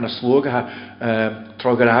jarning na sloge ha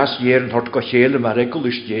trogeras jeren hort gochele maar ekkel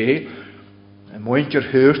is je. En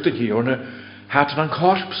mointjer heurt het hier hat an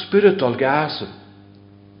korp spirit al gasen.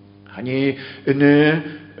 Han je een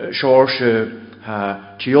George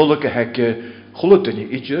ha teologe hekke chullet in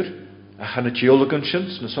idir a chan a teologan sin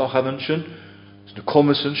na sochavan sin na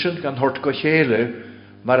comison sin gan hort go chéle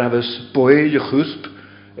mar haves boile chusp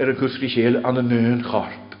a chusri chéle an a neun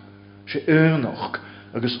charp se eunoch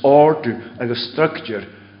agus ordu agus structure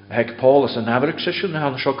hek Paulus an average session na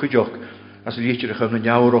han seo cudioch as a lítir a chun na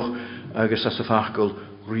neauroch agus as a fachgol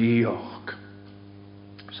rioch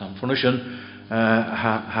sam funna sin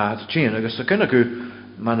ha tchin agus a cynna gu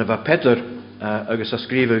man a Peter agus a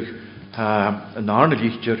skrivig an arne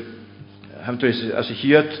lichtjer as a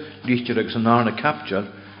hiet lichtjer agus an arne kaptjer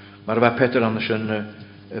maar a Peter an sin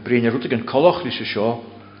brine rutigen kolachlische seo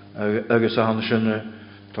agus an sin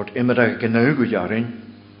tot immer a genaugu jarin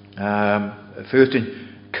feutin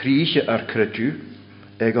krieche kretu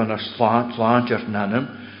ag an slaantjer nanem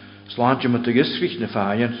slaantje met de gisrich na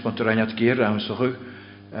faien want er ein at geer aan soch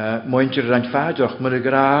mointjer an faadjoch met a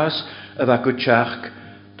gras a va kutchach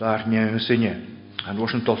daar nieuw sinje. En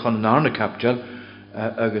was een tot van een arne kaptel,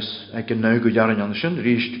 agus ik een nieuw jaaren aan de zin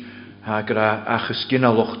riest, ha gra a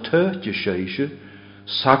geskinna loch teutje scheisje,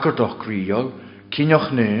 sacardach gríal,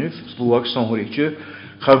 cíneach nef, slúag sonhorítje,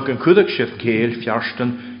 chum gan cudag sif céil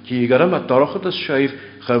fiarstan, cí garam a dorachad as seif,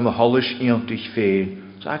 chum a hallis iantich féin.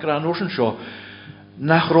 Sacar an orsan seo,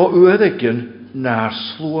 nach rá uadagin naar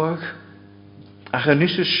slúag, ach an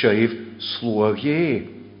is seif slúag jé.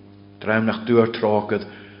 Draim nach dúr trágad,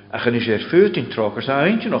 ach an is feutin trágad, sa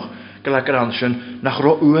eintje noch, gelijk an sin, nach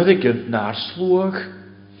rá uadagin naar slúag.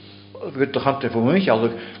 Goed toch aan te voelen,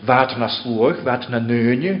 jallig, wat na slúag, wat na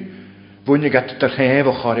neunje, wanneer gaat het er heen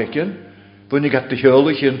wat garreken, wanneer gaat de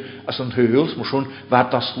hulligjen als een huls, maar schon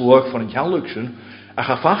wat na slúag van een jalligjen, a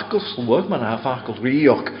ga fakkel slúag, maar a fakkel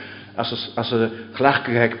rioch, als een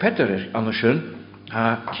glachgehek petter aan de sin,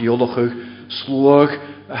 ha kiologig slúag,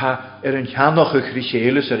 ha een janogig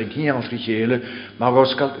richele, een jan richele, maar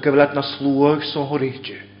was gewlet na slúag zo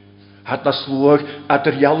horitje, had na slúag at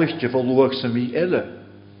er jalligje verloog ze mi elle.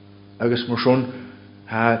 Agus mar sin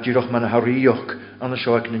díoch man a rioch an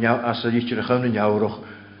seoach as a dítir a chun neabhroch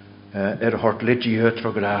hort lidíthe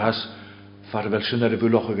tro grás far bhfuil sin ar a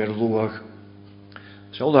bhuileach luach.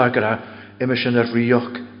 Seol ar gur imime sin ar rioch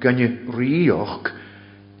gonne rioch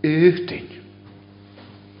utain.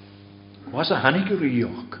 Was a hanig a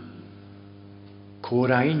rioch?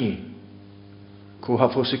 Córaini,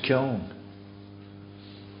 cóhafos a ceann.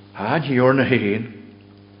 Hior na héin,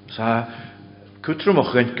 sa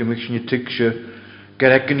Cwtrwmwch yn gymwch ni tygsio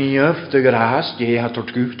gereg niaf dy gras die hat dort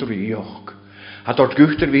gwcht rioch. Hat dort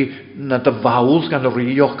gwcht fi na dy fawl gan y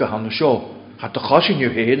rioch gahan y sio. Hat dy chosin yw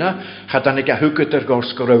hena, hat anig a hwgyd ar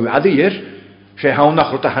gors gyrw addir. Se hawn nach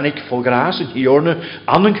rwyd a hanig ffol gras yn hiorna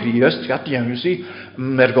an yn criast, gat iansi,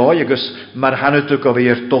 mergoi agos mar hanwyd o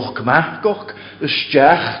gofir doch gmachgoch,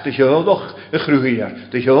 ysdiach dy hyldoch y chrwyar,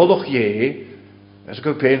 dy hyldoch ie. As I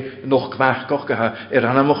go pain, noch gmachgoch gaha,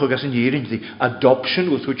 anamwch ag as yn yerin, the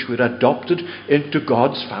adoption with which we're adopted into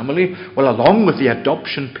God's family. Well, along with the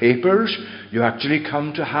adoption papers, you actually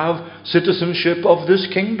come to have citizenship of this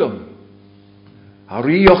kingdom. A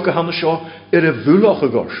rioch gahan na seo a bhuileach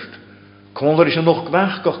agost. Conlar is noch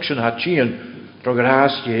gmachgoch sin hat chien, drog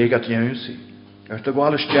ras jeeg at jensi. Ert a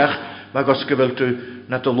gwal isteach, mag os gyfel tu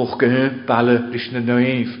na dy loch gyn, balle rys na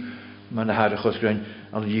naif, man na harach os gyn,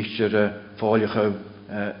 an yichter fáilich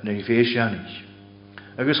na féisianis.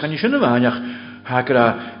 Agus chan sin amhainach ha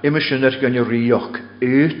gra imime sin ar gan rioch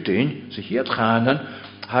utain, sa hiad chanan,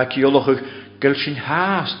 ha ciolach gil sin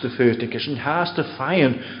haas de feutin, gil sin haas de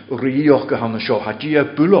fein rioch gahan seo, ha di a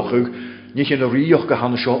bulach nich in a rioch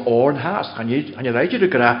gahan seo orn haas, chan je reidir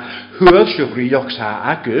gra huel sio rioch sa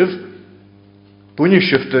agif, Bwyn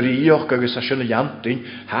syft yr rioch agos a sin a jantin,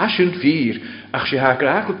 ha sin fyr, ach si ha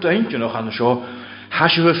gra gwt eintio noch an seo, ha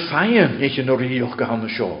si hwyr ffain nich yn o'r rioch gahan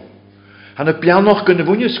seo. Han y bianoch gyn y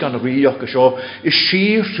fwynys gan y rioch seo, is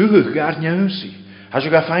sir rhywch gar niawsi. Ha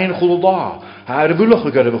si ga ffain chwlw da, ha ar y fwylwch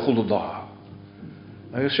gar y chwlw da.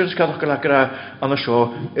 Agus sy'n gadwch gael gra an seo,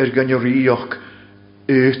 gan y rioch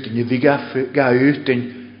ydyn, i fi ga ydyn,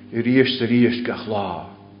 i riost gach la.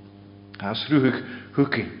 Ha srwch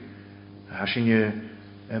hwgyn. Ha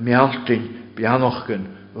sy'n mialtyn, bianoch gyn,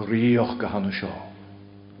 rioch gahan seo.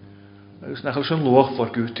 Agus nach sy'n loch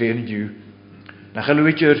for gwt tein diw. Nach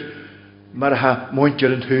lwydir mar ha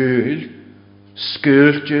mointjer yn hyl,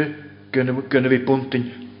 skyrtje gynna fi bwntyn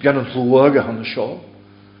gan yn hlwag a hann sio.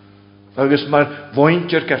 Agus mar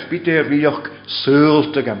vointjer garfbite rioch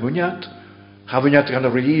sylta gan mwniad. Ha mwniad gan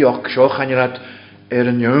rioch sio chanilad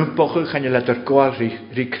yn ywmpoch, chanilad gwael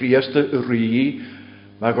ri criasta ri,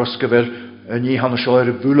 mag os gyfel ni hann sio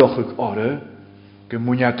y bwloch ag ore, gan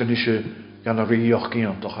mwniad yn eisiau gan rioch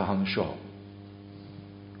gyntach a hann sio.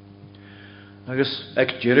 Agus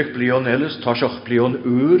ag dyrich blion elis, tosioch blion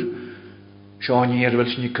ŵr, Sean hier wel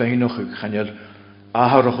sy'n cainoch ag chanel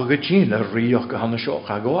aharach ag ydyn ar rioch gahan sio,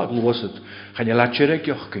 chago ag lwysyd, chanel atcher ag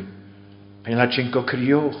iochgyn, chanel atcher go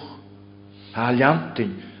crioch, ha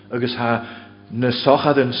liantyn, agus ha na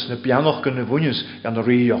sochadens, na bianoch gan y fwynys, gan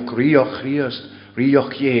rioch riast,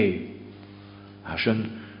 rioch ie. Ha sy'n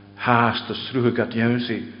haast y srwg at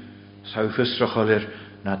iawsi, saufysrach o'r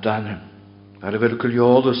na danym. Ar y fel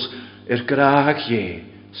cwliolus graag ie,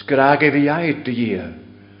 sgraag fi aid dy ie.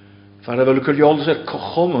 Far y fel cwliolus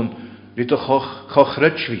cochomon, lyd o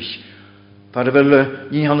chochrydfych. Far y fel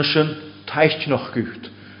ni hannesyn taich noch gwt.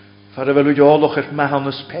 Far y fel yolwch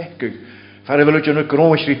mahannes pegig. Far y fel ydyn y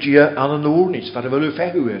groes ryd ie an y nŵrnis. Far y fel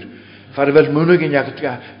fehwyr. Far y fel mwynygyn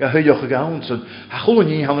ga hydioch y gawnsyn. A chwlw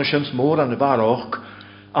ni hannesyns môr an y baroch,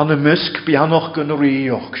 an y mysg bianoch gyn yr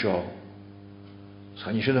rioch sio.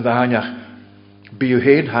 Sa'n ni sy'n y fanyach, bi yw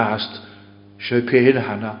hen haast, sy'n pen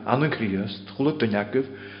hana, an yn criast, chwlwyd dyn agaf,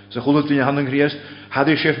 sy'n chwlwyd dyn han yn criast, had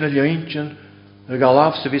ei sef na leintyn, Y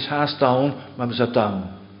galaf sy'n fys has dawn, mae'n bys a dawn.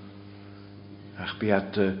 Ach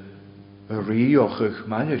biad y rhi o'ch ych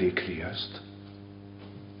ma'n yr i criast.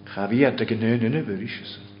 Cha fiad y gynny'n yn y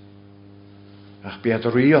byrysys. Ach biad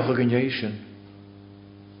y rhi o'ch ych yn eisyn.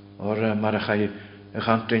 O'r mar ach ai ych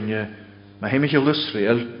antyn mae hymych i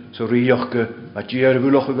lysriel so rhi o'ch gy mae diar y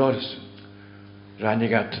gwylwch y gors.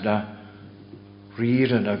 Rannig at na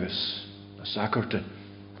rhi'r yn agos na sacrtyn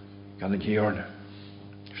gan yn hiorna.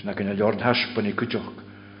 Sna gan y Lord Hashbun i cwtioch.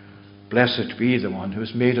 Blessed be the one who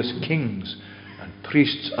has made us kings and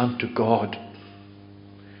priests unto God.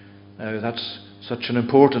 Now that's such an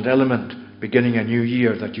important element beginning a new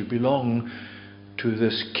year, that you belong to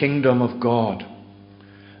this kingdom of God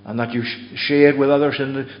and that you share with others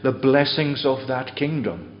in the blessings of that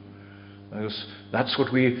kingdom. Because that's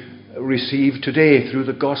what we receive today through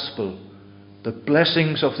the gospel. The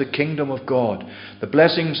blessings of the kingdom of God, the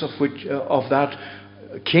blessings of that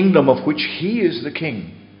kingdom of which He is the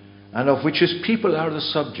king and of which His people are the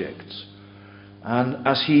subjects. And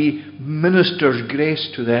as He ministers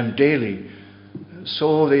grace to them daily,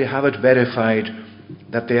 so they have it verified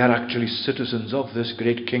that they are actually citizens of this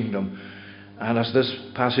great kingdom. And as this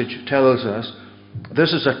passage tells us,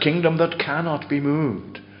 this is a kingdom that cannot be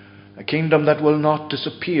moved, a kingdom that will not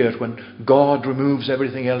disappear when God removes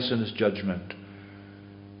everything else in His judgment.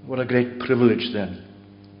 What a great privilege then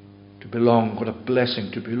to belong, what a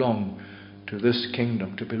blessing to belong to this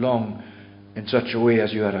kingdom, to belong in such a way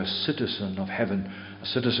as you are a citizen of heaven, a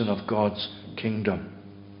citizen of God's kingdom.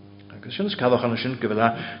 Agus sy'n ysgadwch an sy'n gyfela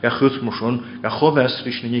ga chwth mwr sy'n, ga chwmes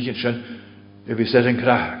fys na nich yn sy'n y fys yn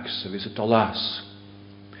grags, y fys y dolas.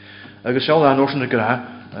 Agus sy'n an o'r sy'n y gra,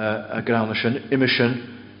 a gra na sy'n imisyn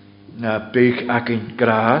na beig ac yn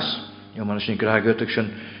gras, yw ma'n sy'n gra gydag sy'n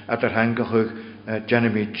at yr hangach ych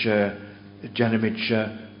genymig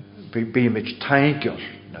bymig taigol,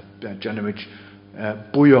 genymig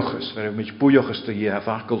bwyochus, fer ymig bwyochus dy hi a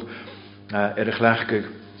facol eich lachgig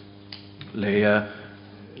le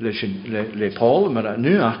Paul, maar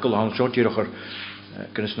nu achkel aan soort hier ook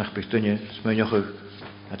kennis nach bestunje, smeunjoch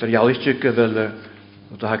het realistiek wel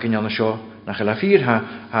dat ha ken aan zo nach la vier ha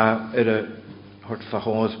hort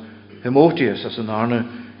van Timotheus as een arne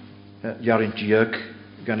jaar in diek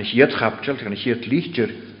gan ik hier gaptelt gan ik hier het lichtjer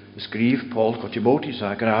schreef Paul tot Timotheus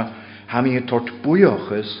ha mi tot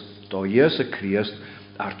boejoches do Jesu Christ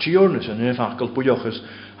artiornes en nu achkel boejoches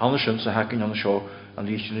anders se ha ken aan zo aan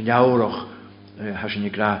lichtje in jouroch hasyn I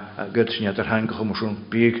gra gydsyn at yr hangach o mwyswn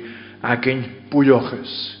byg ac yn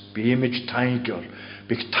bwyochus bymig taigol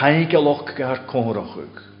byg taigol och gar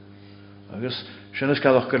conrochug agus sy'n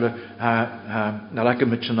ysgadwch gyda na lag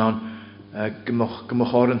ymwyd sy'n an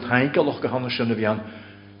gymwch o'r yn taigol och gyhanna sy'n y fian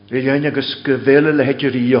rydyn agus gyfele le heg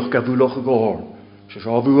rioch gafwloch y gorn so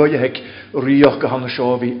sio fwy heg rioch gyhanna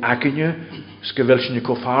sio fi agynnu sgyfel sy'n y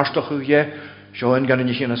coffarstoch yw ie Sjoen gan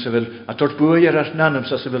ich in asvel a tot boeyer as nanem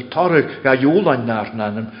sa svel targ ga jolan nar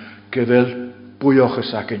nanem gewel boeyoge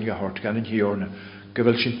saken gehort gan in hiorne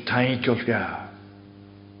gewel sin tainkel ga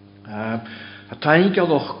a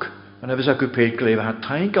tainkel och en we zaku pekleve a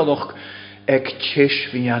tainkel och ek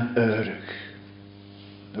chesh vi an eurig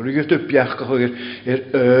nu riget upp jach gehoor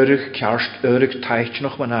eurig karst eurig taich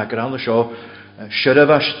noch man a gran sjo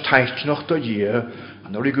shirevas taich noch do je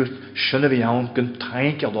en nu riget shunne vi aan kun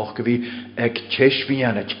tainkel och gevi ek chesh vi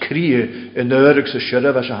an et krie in eurig se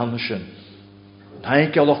shirevas a hanschen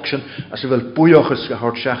tainkel och sin as wel boeyoges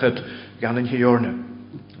gehort sagt gan in hiorne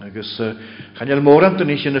agus gaan jy môre dan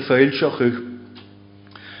is in 'n vuilsjog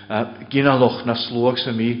gina loch na sloog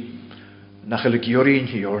se mi na gelukkig in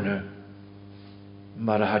hiorne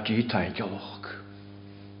maar hat jy tainkel och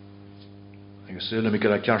ek sê hulle mi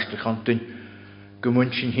gera kerste kantin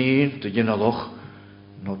gemuntsin heen te gina loch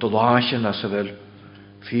no te laasje na se wel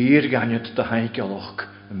vier gannet te tainkel och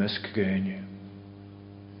misk gene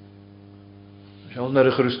Sjálf naar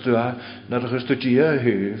de Christus die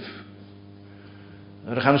heuf.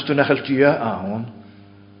 Naar gaan ze naar die aan.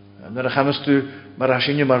 En naar gaan ze maar als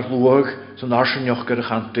je maar loog, zo'n arsenjoch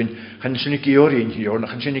gaan doen. Gaan ze niet jaren in hier, dan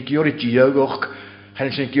gaan ze niet jaren die ook.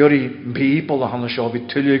 Gaan ze niet jaren people, dan gaan ze weer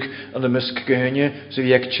terug aan de misk gene, zo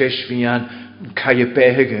wie ik chesh wie aan kan je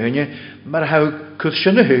bij gene. Maar hoe kun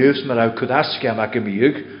je ne heus, maar hoe kun je dat schema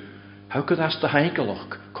gemaakt? Hoe kun je dat de henkeloch?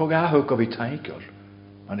 Koga hoe kan we henkel?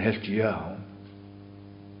 Man helpt je aan.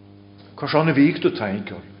 Cos an bhíh do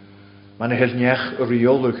tainceol. Man hel neach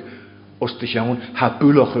riolig os de jaun ha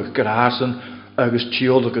bulach grasen agus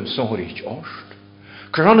tiolig an sonrich ost.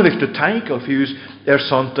 Cos an bhíh do tainceol fiús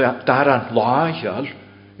son daran láial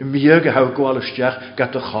miege hau goalsteach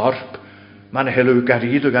gat de charp. Man helu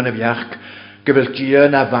garid gan bheach gebel dia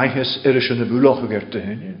na vaihis iris an bulach gerte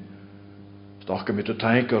hinne. Doch gymryd y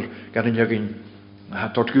taigol gan yn ygyn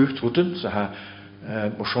dod gwth wydyn, so ha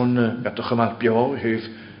mwysyn gadwch yma bio, hyf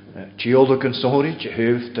geolog yn sori,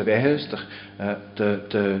 hyf dy fehes,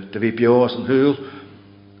 dy fi bio as yn hwyl,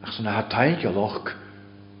 ach sy'n ha taigol och,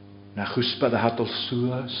 na chwsbad a hadol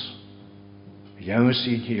sŵas, iawn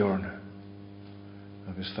sy'n hi orna.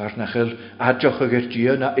 Agus far na chyl adioch ag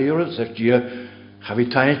dia na eirad sy'r dia cha fi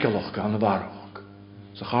taigol och gan y farog.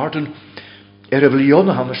 So chardan y flion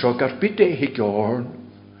a hanna sio garbyd e hi gorn,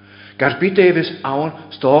 garbyd e fys awn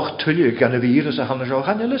stoch tyliw gan y virus a hanna sio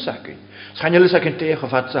chanelus acyn. Chanelus acyn deich o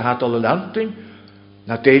fat sa hadol y lantyn,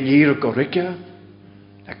 na dein ir o gorigia,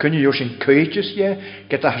 na cynnu yw sy'n cweidys ie,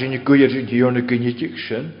 gyda sy'n y gwyr sy'n hiwr na gynidig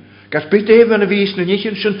sy'n, garbyd e fan y fys na nich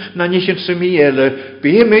yn sy'n, na nich yn sy'n mi ele,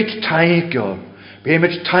 be meid taigol. Be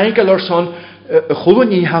met taigol o'r son y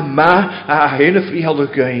chwlwn ni ha ma a hen y ffrihal y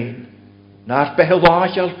gyn. Na'r behel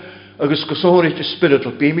wachal agos gysoriad y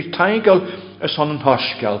spiritual. Be met taigol y son yn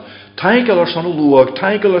hosgal. Taigol o'r son y lwag.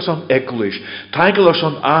 Taigol o'r son eglwys. Taigol o'r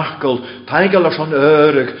son achgol. Taigol o'r son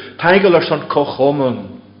örig. Taigol o'r son cochomon.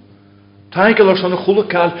 Taigol o'r son y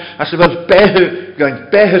chwlwcal as y fel behe gyn.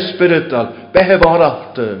 Behe spiritual. Behe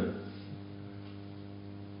varalta.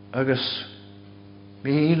 Agos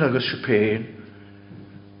min agos sypein.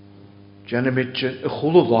 Jana mitje y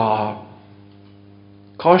chwlw dda.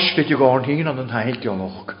 Cos gyda gorn hyn an yn haigio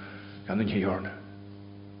noch gan yn hiorna.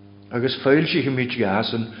 Agus ffeil si hi mit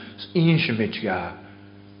gas yn un si mit ga.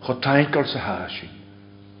 Cho taigol sa hasin.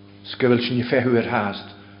 Sgyfel sy'n i fehu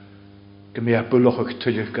hast. Gymea bwloch ag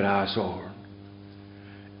tylych gras orn.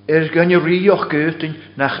 Gan i rioch gytyn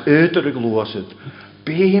nach ydyr y glwasyd.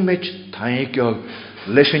 Be mit taigol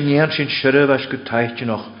leis yn ian sy'n syrf as gyd taich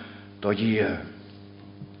noch do ie.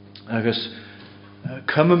 Agus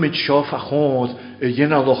cymym mit siof a chod y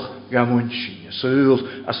ynaloch gamwynsi, y sŵl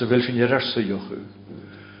as y fel sy'n i'r syioch yw.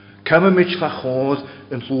 Cymym mit fa chod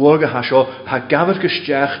yn llwag a hasio, ha gafod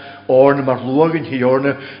gysdiach orna mar lwag yn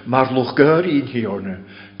hiorna, mar lwch gyr i'n hiorna.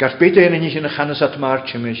 Gart beth ein yn eich yn y chanes at mar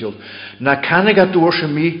chymisiol. Na canig a dŵr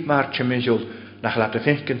sy'n mi mar chymisiol, na chlad y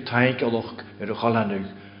ffink yn taig a loch yr ycholanig,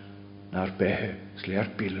 na'r behe,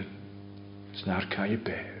 sliar bilen, sna'r cael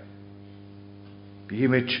behe. Bi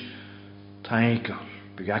mit taigol,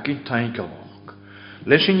 begagin taigol och.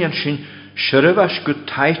 Lesin jan sin syrfas gud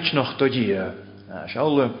taich noch do dia.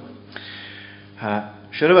 Schaule,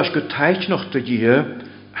 syrfas gud taich noch do dia,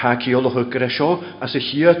 ha kioloch o gresio, as y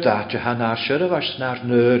hir dat, ha na'r syrfas na'r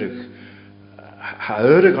nørig. Ha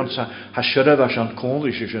örig, ond ha syrfas an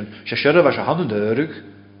konlish, ha syrfas a han nørig.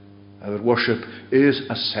 Our worship is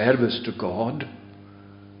a service to God.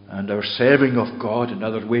 And our serving of God in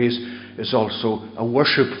other ways is also a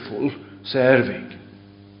worshipful serving.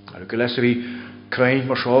 Ar y gylesri crain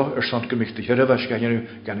mar sio son gymich dy hyrafas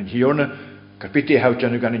gan yn hiorna, garbyti haw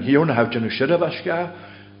janw gan yn hiorna, haw janw syrafas ga,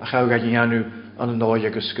 a chaw gan janw an yn oed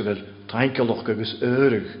agos gyfer tainkalloch agos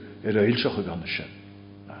yrig yr eilsoch ag an ysyn.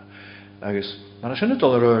 Agos, mae'n asyn y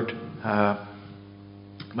dolar ord,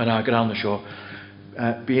 mae'n agran y sio,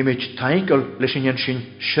 be image tainkal lysyn yan sy'n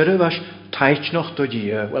syrafas taich noch do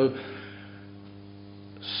dia, wel,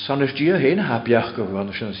 san ys dia hen ha biach gyfan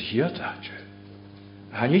o sy'n hir tatio.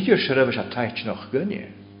 Ha nid yw'r syrafas a taich noch gynnu.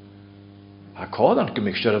 Ha cod an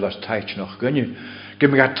gymig syrafas taich noch gynnu.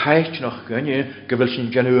 Gymig a taich noch gynnu, gyfel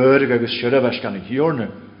sy'n genwyrg agos syrafas gan yn hiorna.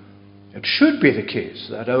 It should be the case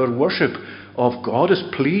that our worship of God is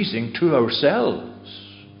pleasing to ourselves.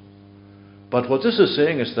 But what this is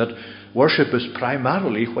saying is that worship is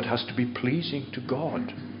primarily what has to be pleasing to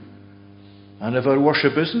God. And if our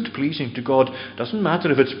worship isn't pleasing to God, it doesn't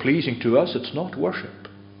matter if it's pleasing to us, it's not worship.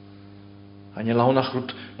 And you lau nach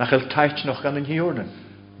el taich noch gan yn hiorna.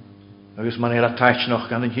 Agus man a taich noch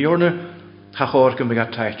gan yn hiorna, chachor gymig a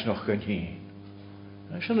taich noch gan hi.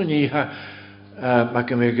 Sy'n ni ha, ma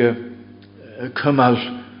gymig cymal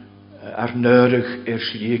ar nørig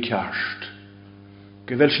sli ciarst.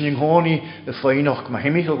 Gyfel sy'n ynghoni y ffein och, ma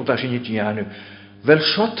hemich o da sy'n ydianw. Fel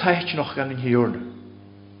sio taich noch gan yn hiorna.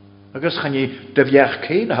 Agus chan ni dyfiach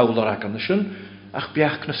cein a hawlar ag an ysyn, ach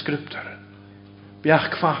biach na sgriptaren.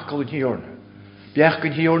 Biach cfacol yn hiorna. Biach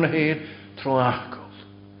yn hiorna hen tro achgol.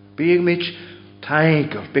 Biag mit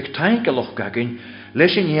taigol, big taigol och gagin,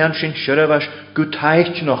 leis yn ian sy'n syrafas gw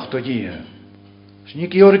taich noch do dia. Sy'n ni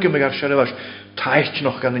giorig ymig ar syrafas taich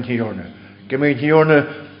noch gan yn hiorna. Gymig yn hiorna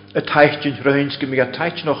y taich yn rhains gymig a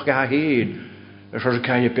taich noch ga hen, ys o'r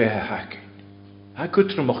cael y behe hagin. Ha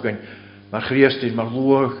gwtrwm och gan, mae'r chriastyn, mae'r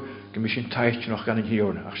lwag, gymig sy'n taich noch gan yn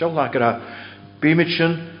hiorna. Ach siawl lagar a bimid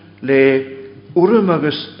sy'n le urym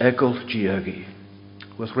agos egol diagi.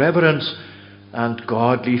 With reverence and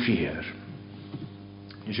godly fear.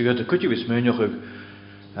 Nes i gyda cwtio fys mynioch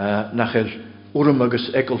ag nach el Urum agus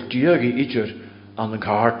egol diagi idir an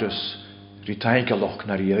cartas ritainca loch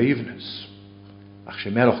na riaivnes. Ach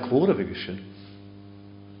sé merach kvora vigishin.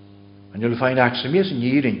 An you'll find actually me as an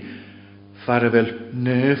yearing faravel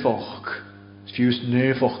nefoch, fius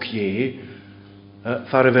nefoch ye,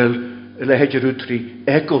 faravel lehegerutri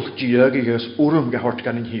egol diagi gus urum gehort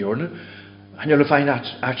gan in hiorne. And you'll find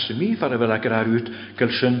actually me faravel agararut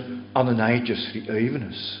gilshin an an aegis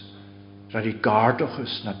riaivnes. Rari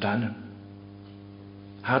gardochus na danem.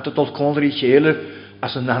 Had het al konder I chele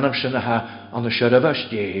as een nanam sin ha an de sherevas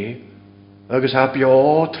die. Agus heb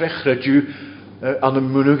je trechred u an de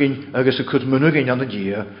munugin agus a kud munugin an de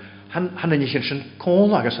die. Han in ich sin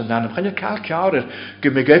kon agus an nanam. Han je kalkjarer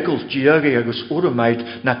gemegekels diege agus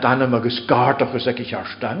urmeid na danem agus gardochus ek ich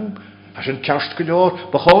arstang. Has een kerst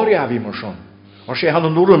gejoor bachori avi mar schon. Als je han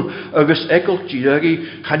een urum agus ekkel diege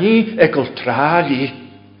chani ekkel trali.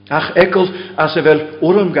 Ach ekkel as wel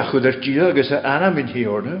urum gachuder diege se anam in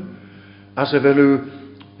hiorne. As wel u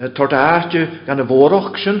tortaatje gan de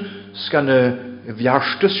vorokschen skan de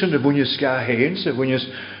vjarstus de bunjes ga heen se bunjes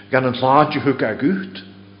gan een laatje huk agut.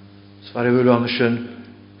 Zwar wel an schön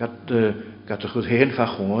gat de goed heen van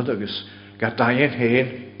gewoon agus gat daien heen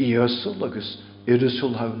iosel agus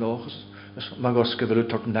irisul hou nog. Maar als ge wil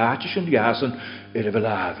tortaatjes in jasen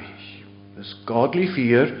irrelavi. This godly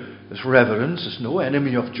fear, this reverence is no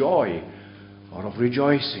enemy of joy or of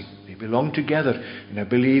rejoicing. They belong together in a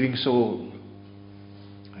believing soul.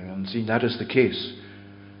 And seeing that is the case,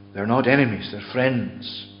 they're not enemies, they're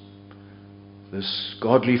friends. This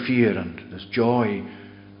godly fear and this joy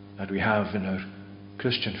that we have in our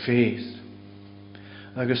Christian faith.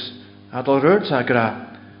 Agus adal röd sagra,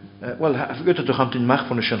 well, I forgot to come to mach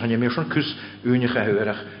von schon, han je meer schon kus unige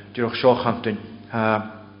heurig, die ook zo gaan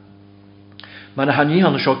maar han nie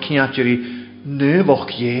han zo kiatjeri nevoch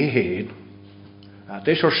je heen.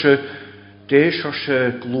 Des os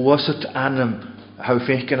gloset anem hou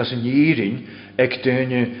finken as een jiering, ek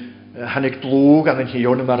dunje han ik dloog aan een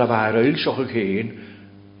hione maar waarel zo heen.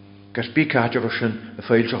 Gaspikatjer os een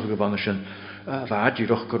feil zo gewannen. Vaat je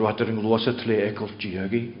toch wat er een gloset le ekkel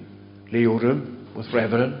diegi. Leorum with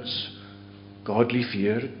reverence, godly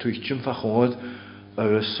fear, tuichem van God,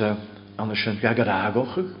 us anders een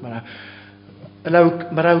gagaragoch,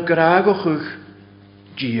 maar ook garagoch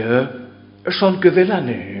die zo'n gewilla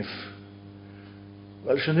neef.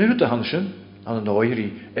 Wel, ze nu de hansen aan een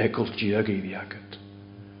oiri ekkel diegi wiaket.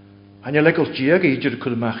 En je lekkel diegi je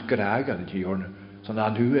kunnen maken garag aan het hiorne, zo'n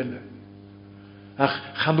aan huwele. Ach,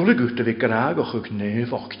 gaan dolle gute we garagoch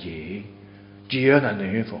neef och je, die na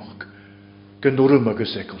neef och. Genorum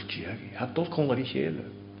agus ekkel diegi. Had dol kon er ich hele.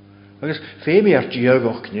 Agus fe meer diegi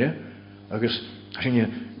och nie. Agus je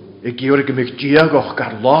ik georg mich diegi och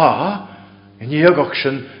gar la. En diegi och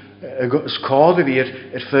schon skade weer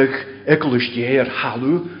fug ekkelus dier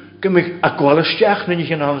halu. Gemich a gwalstech nu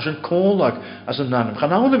niet aan zijn konlag as een naam. Gaan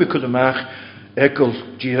nou we kunnen maar ekkel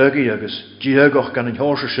diegi agus diegi och kan in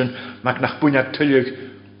horschen mak nach bunjak tullig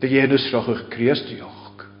de jenesroch Christi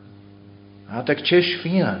och. Had ik tjes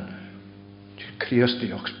fian.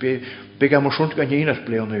 Christi och big am schon gan jener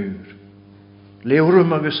bleon uur.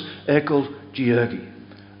 Leorum agus ekkel diegi.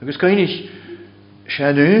 Agus kan ich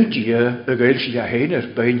shanu die a gailshi ja hener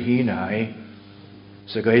bein hinai.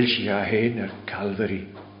 Se gailshi ja hener Calvary.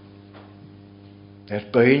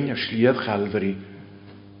 Bein a schlief Calvary.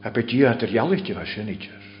 Heb die hat jallichtje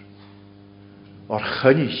wahrscheinlicher. Or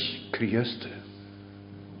gunnig Christe.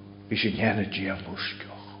 Is in jene die luskoch.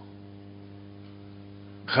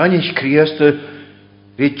 Gunnig Christe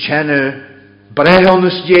wie tjene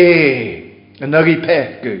brehones je en nagi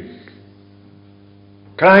pekig.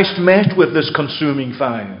 Christ met with this consuming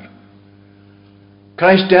fire.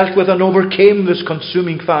 Christ dealt with and overcame this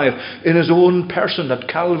consuming fire in his own person at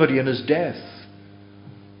Calvary in his death,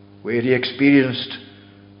 where he experienced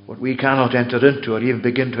what we cannot enter into or even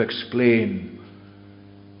begin to explain,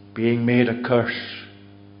 being made a curse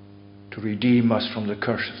to redeem us from the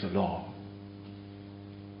curse of the law.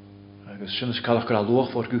 Agus sin is callach gur a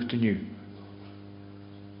loch for gute nu.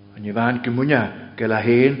 En je waan gemunja gel a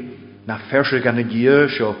heen na ferse gan a dier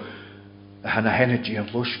sjo han a hennetje en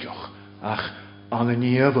luskoch ach an a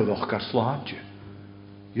niewe doch gar slaantje.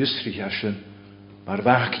 Jusri hersen maar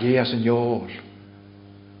waak je as een jool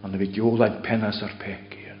an a wit jool ein pennas ar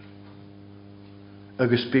pekien.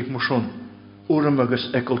 Agus speak mo schon orum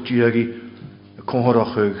agus ekkel diegi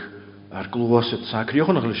konhorachug ar gloset sa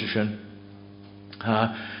kriochonachlishin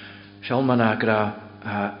ha shall man agra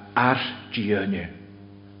ar diene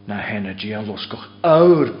na henne dian loskoch.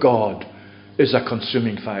 Our God is a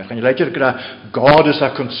consuming fire. Can you later gra God is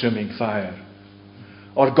a consuming fire.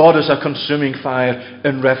 Or God is a consuming fire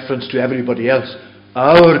in reference to everybody else.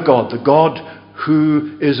 Our God, the God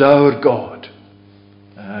who is our God.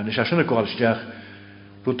 Nes a sinna gháilsteach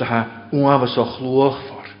rút a uamhas o chlúach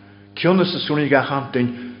for. Cionas a súnig a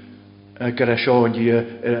chantain gyda sio yn di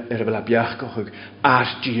fel a biach gochwg ar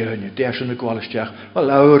dion. Deir sinna gháilsteach.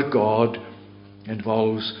 Well, our God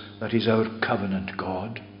involves that He's our covenant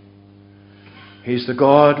God. He's the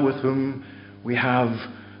God with whom we have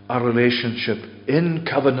a relationship in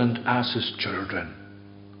covenant as His children.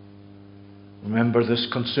 Remember this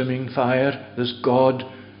consuming fire, this God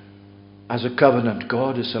as a covenant.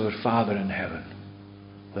 God is our Father in heaven,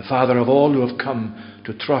 the Father of all who have come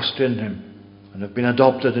to trust in Him and have been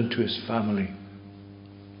adopted into His family.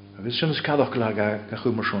 Agus sin is cadach lag a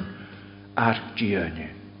chumarson ar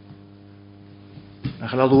diane.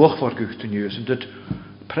 Nach a luach for gucht in use, and that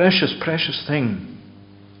precious, precious thing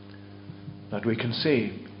that we can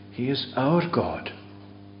say, He is our God.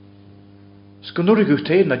 Skunuri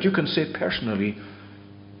gucht that you can say personally,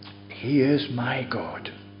 He is my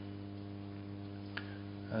God.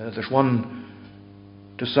 There's one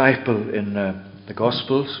disciple in the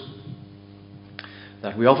Gospels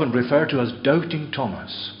that we often refer to as Doubting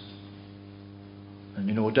Thomas. And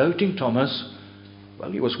you know, Doubting Thomas,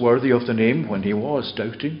 well, he was worthy of the name when he was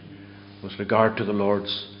doubting with regard to the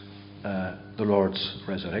Lord's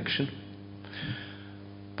resurrection.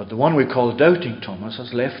 But the one we call Doubting Thomas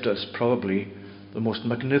has left us probably the most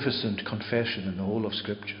magnificent confession in the whole of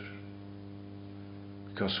Scripture.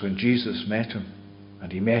 Because when Jesus met him,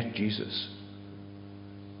 and he met Jesus,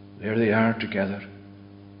 there they are together,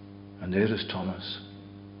 and there is Thomas,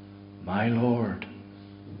 my Lord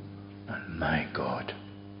and my God.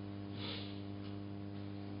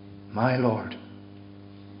 My Lord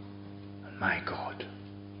and my God.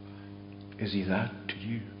 Is He that to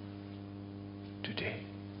you today?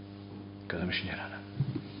 Because I'm sure Anna.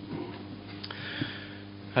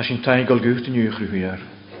 As in time gal gucht in you here,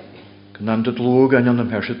 can het loog aan een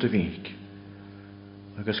perse te week.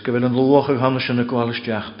 Agus go bhfuil an luach a hanas sin a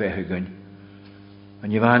gháilisteach bethe gain.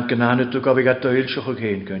 An je bhain gananú tú go bhí a dóilseach a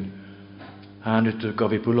chéin gain. Hanú tú go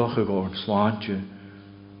bhí búlach a górn, sláintú.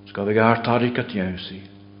 Go bhí artáric a tiawsi.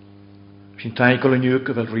 Sin taigol an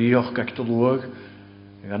iúca bhfuil ríoch gach do luag.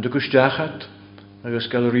 An do gústeachat, agus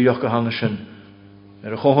gael ríoch a hanas sin. A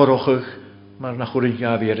chomharochach, mar na chwrin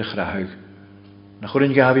gafi a chraig. Na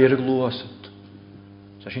chwrin gafi a glwasat.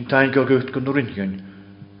 Sa sin taigol gwyt gwnnwrin gain.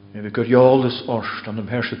 Vi gyrjol is orst an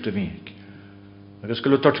perset te week. Agus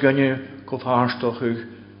gulw tort gynnu cof haarstoch ug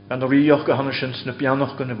an rioch ga hannes sin snip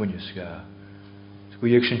janoch gan y bwynys ga.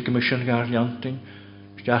 Sgwyig sy'n gymysyn ga'r lianting,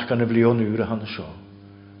 stiach gan y blion ure hannes sio.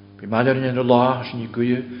 Bi maler yn y la sy'n i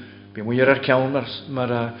gwyw, bi mwyr ar cawn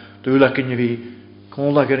mar a dwlag yn i fi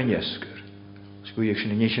conlag ar yn iesgyr. Sgwyig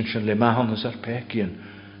sy'n yn eisiau sy'n le ma hannes ar pecian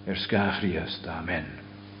sgach riast. Amen.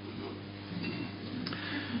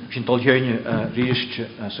 Sy'n dal hyn rhys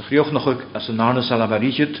sy'n chrioch noch as yn narna salam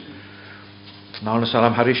harisyd. Narna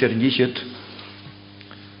salam harisyd yn iesyd.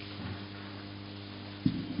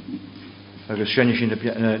 Agus sy'n sy'n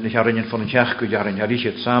nich arynyn ffôn yn tiach gwyd aryn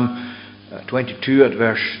harisyd. Psalm 22 at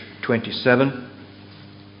verse 27.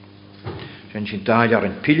 Sy'n sy'n dal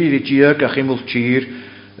aryn pili i diag a chymwl tir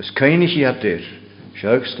ys cainig i adur.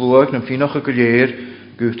 Siag slwag na'n ffinoch y gwyleir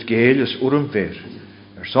gwyd gael ys wrwm fyr.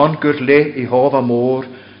 Son gwyd le i hof a môr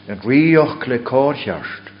en rioch le cor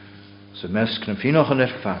hiarst. Sy mesg na'n ffinoch yn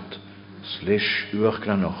erfat. Slish uwch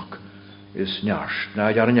granoch is njarst.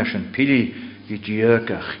 Na jarn jas yn pili i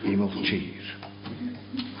diagach i mwl tir.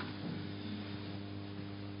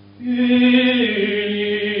 Nog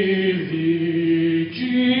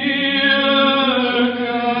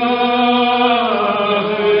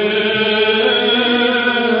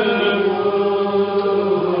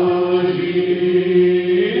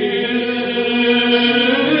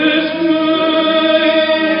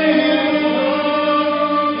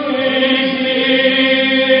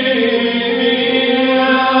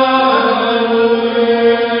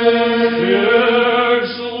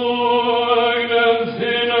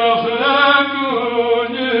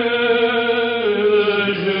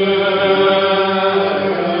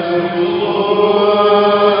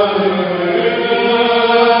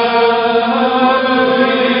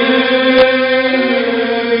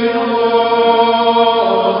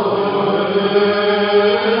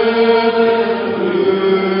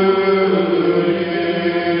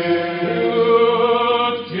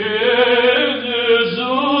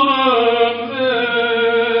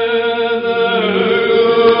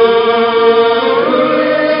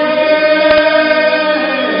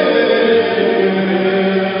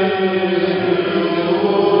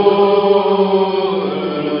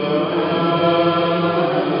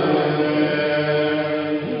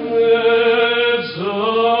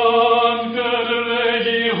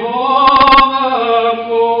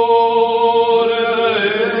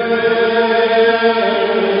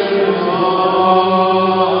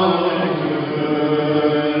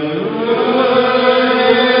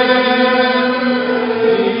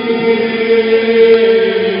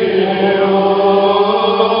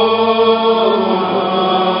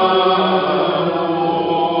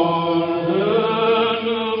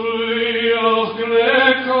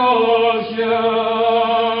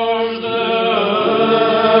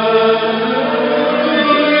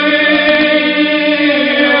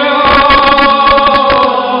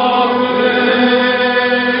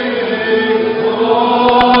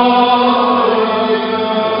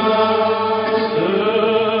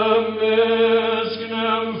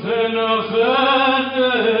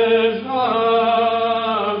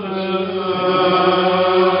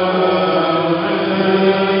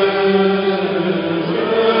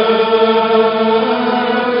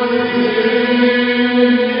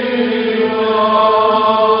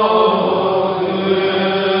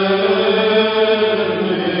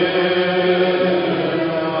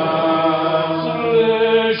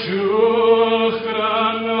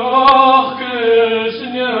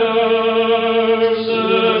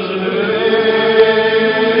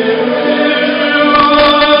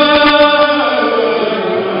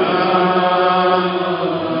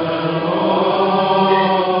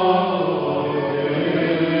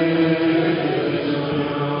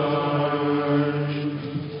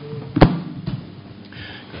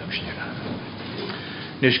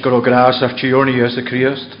Nis go grás ar tíorní as a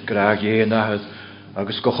Christ, graag é nahad,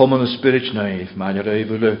 agus go choman a spirit naif, man ar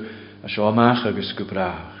éivule, a seo amach agus go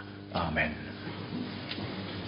brach. Amen.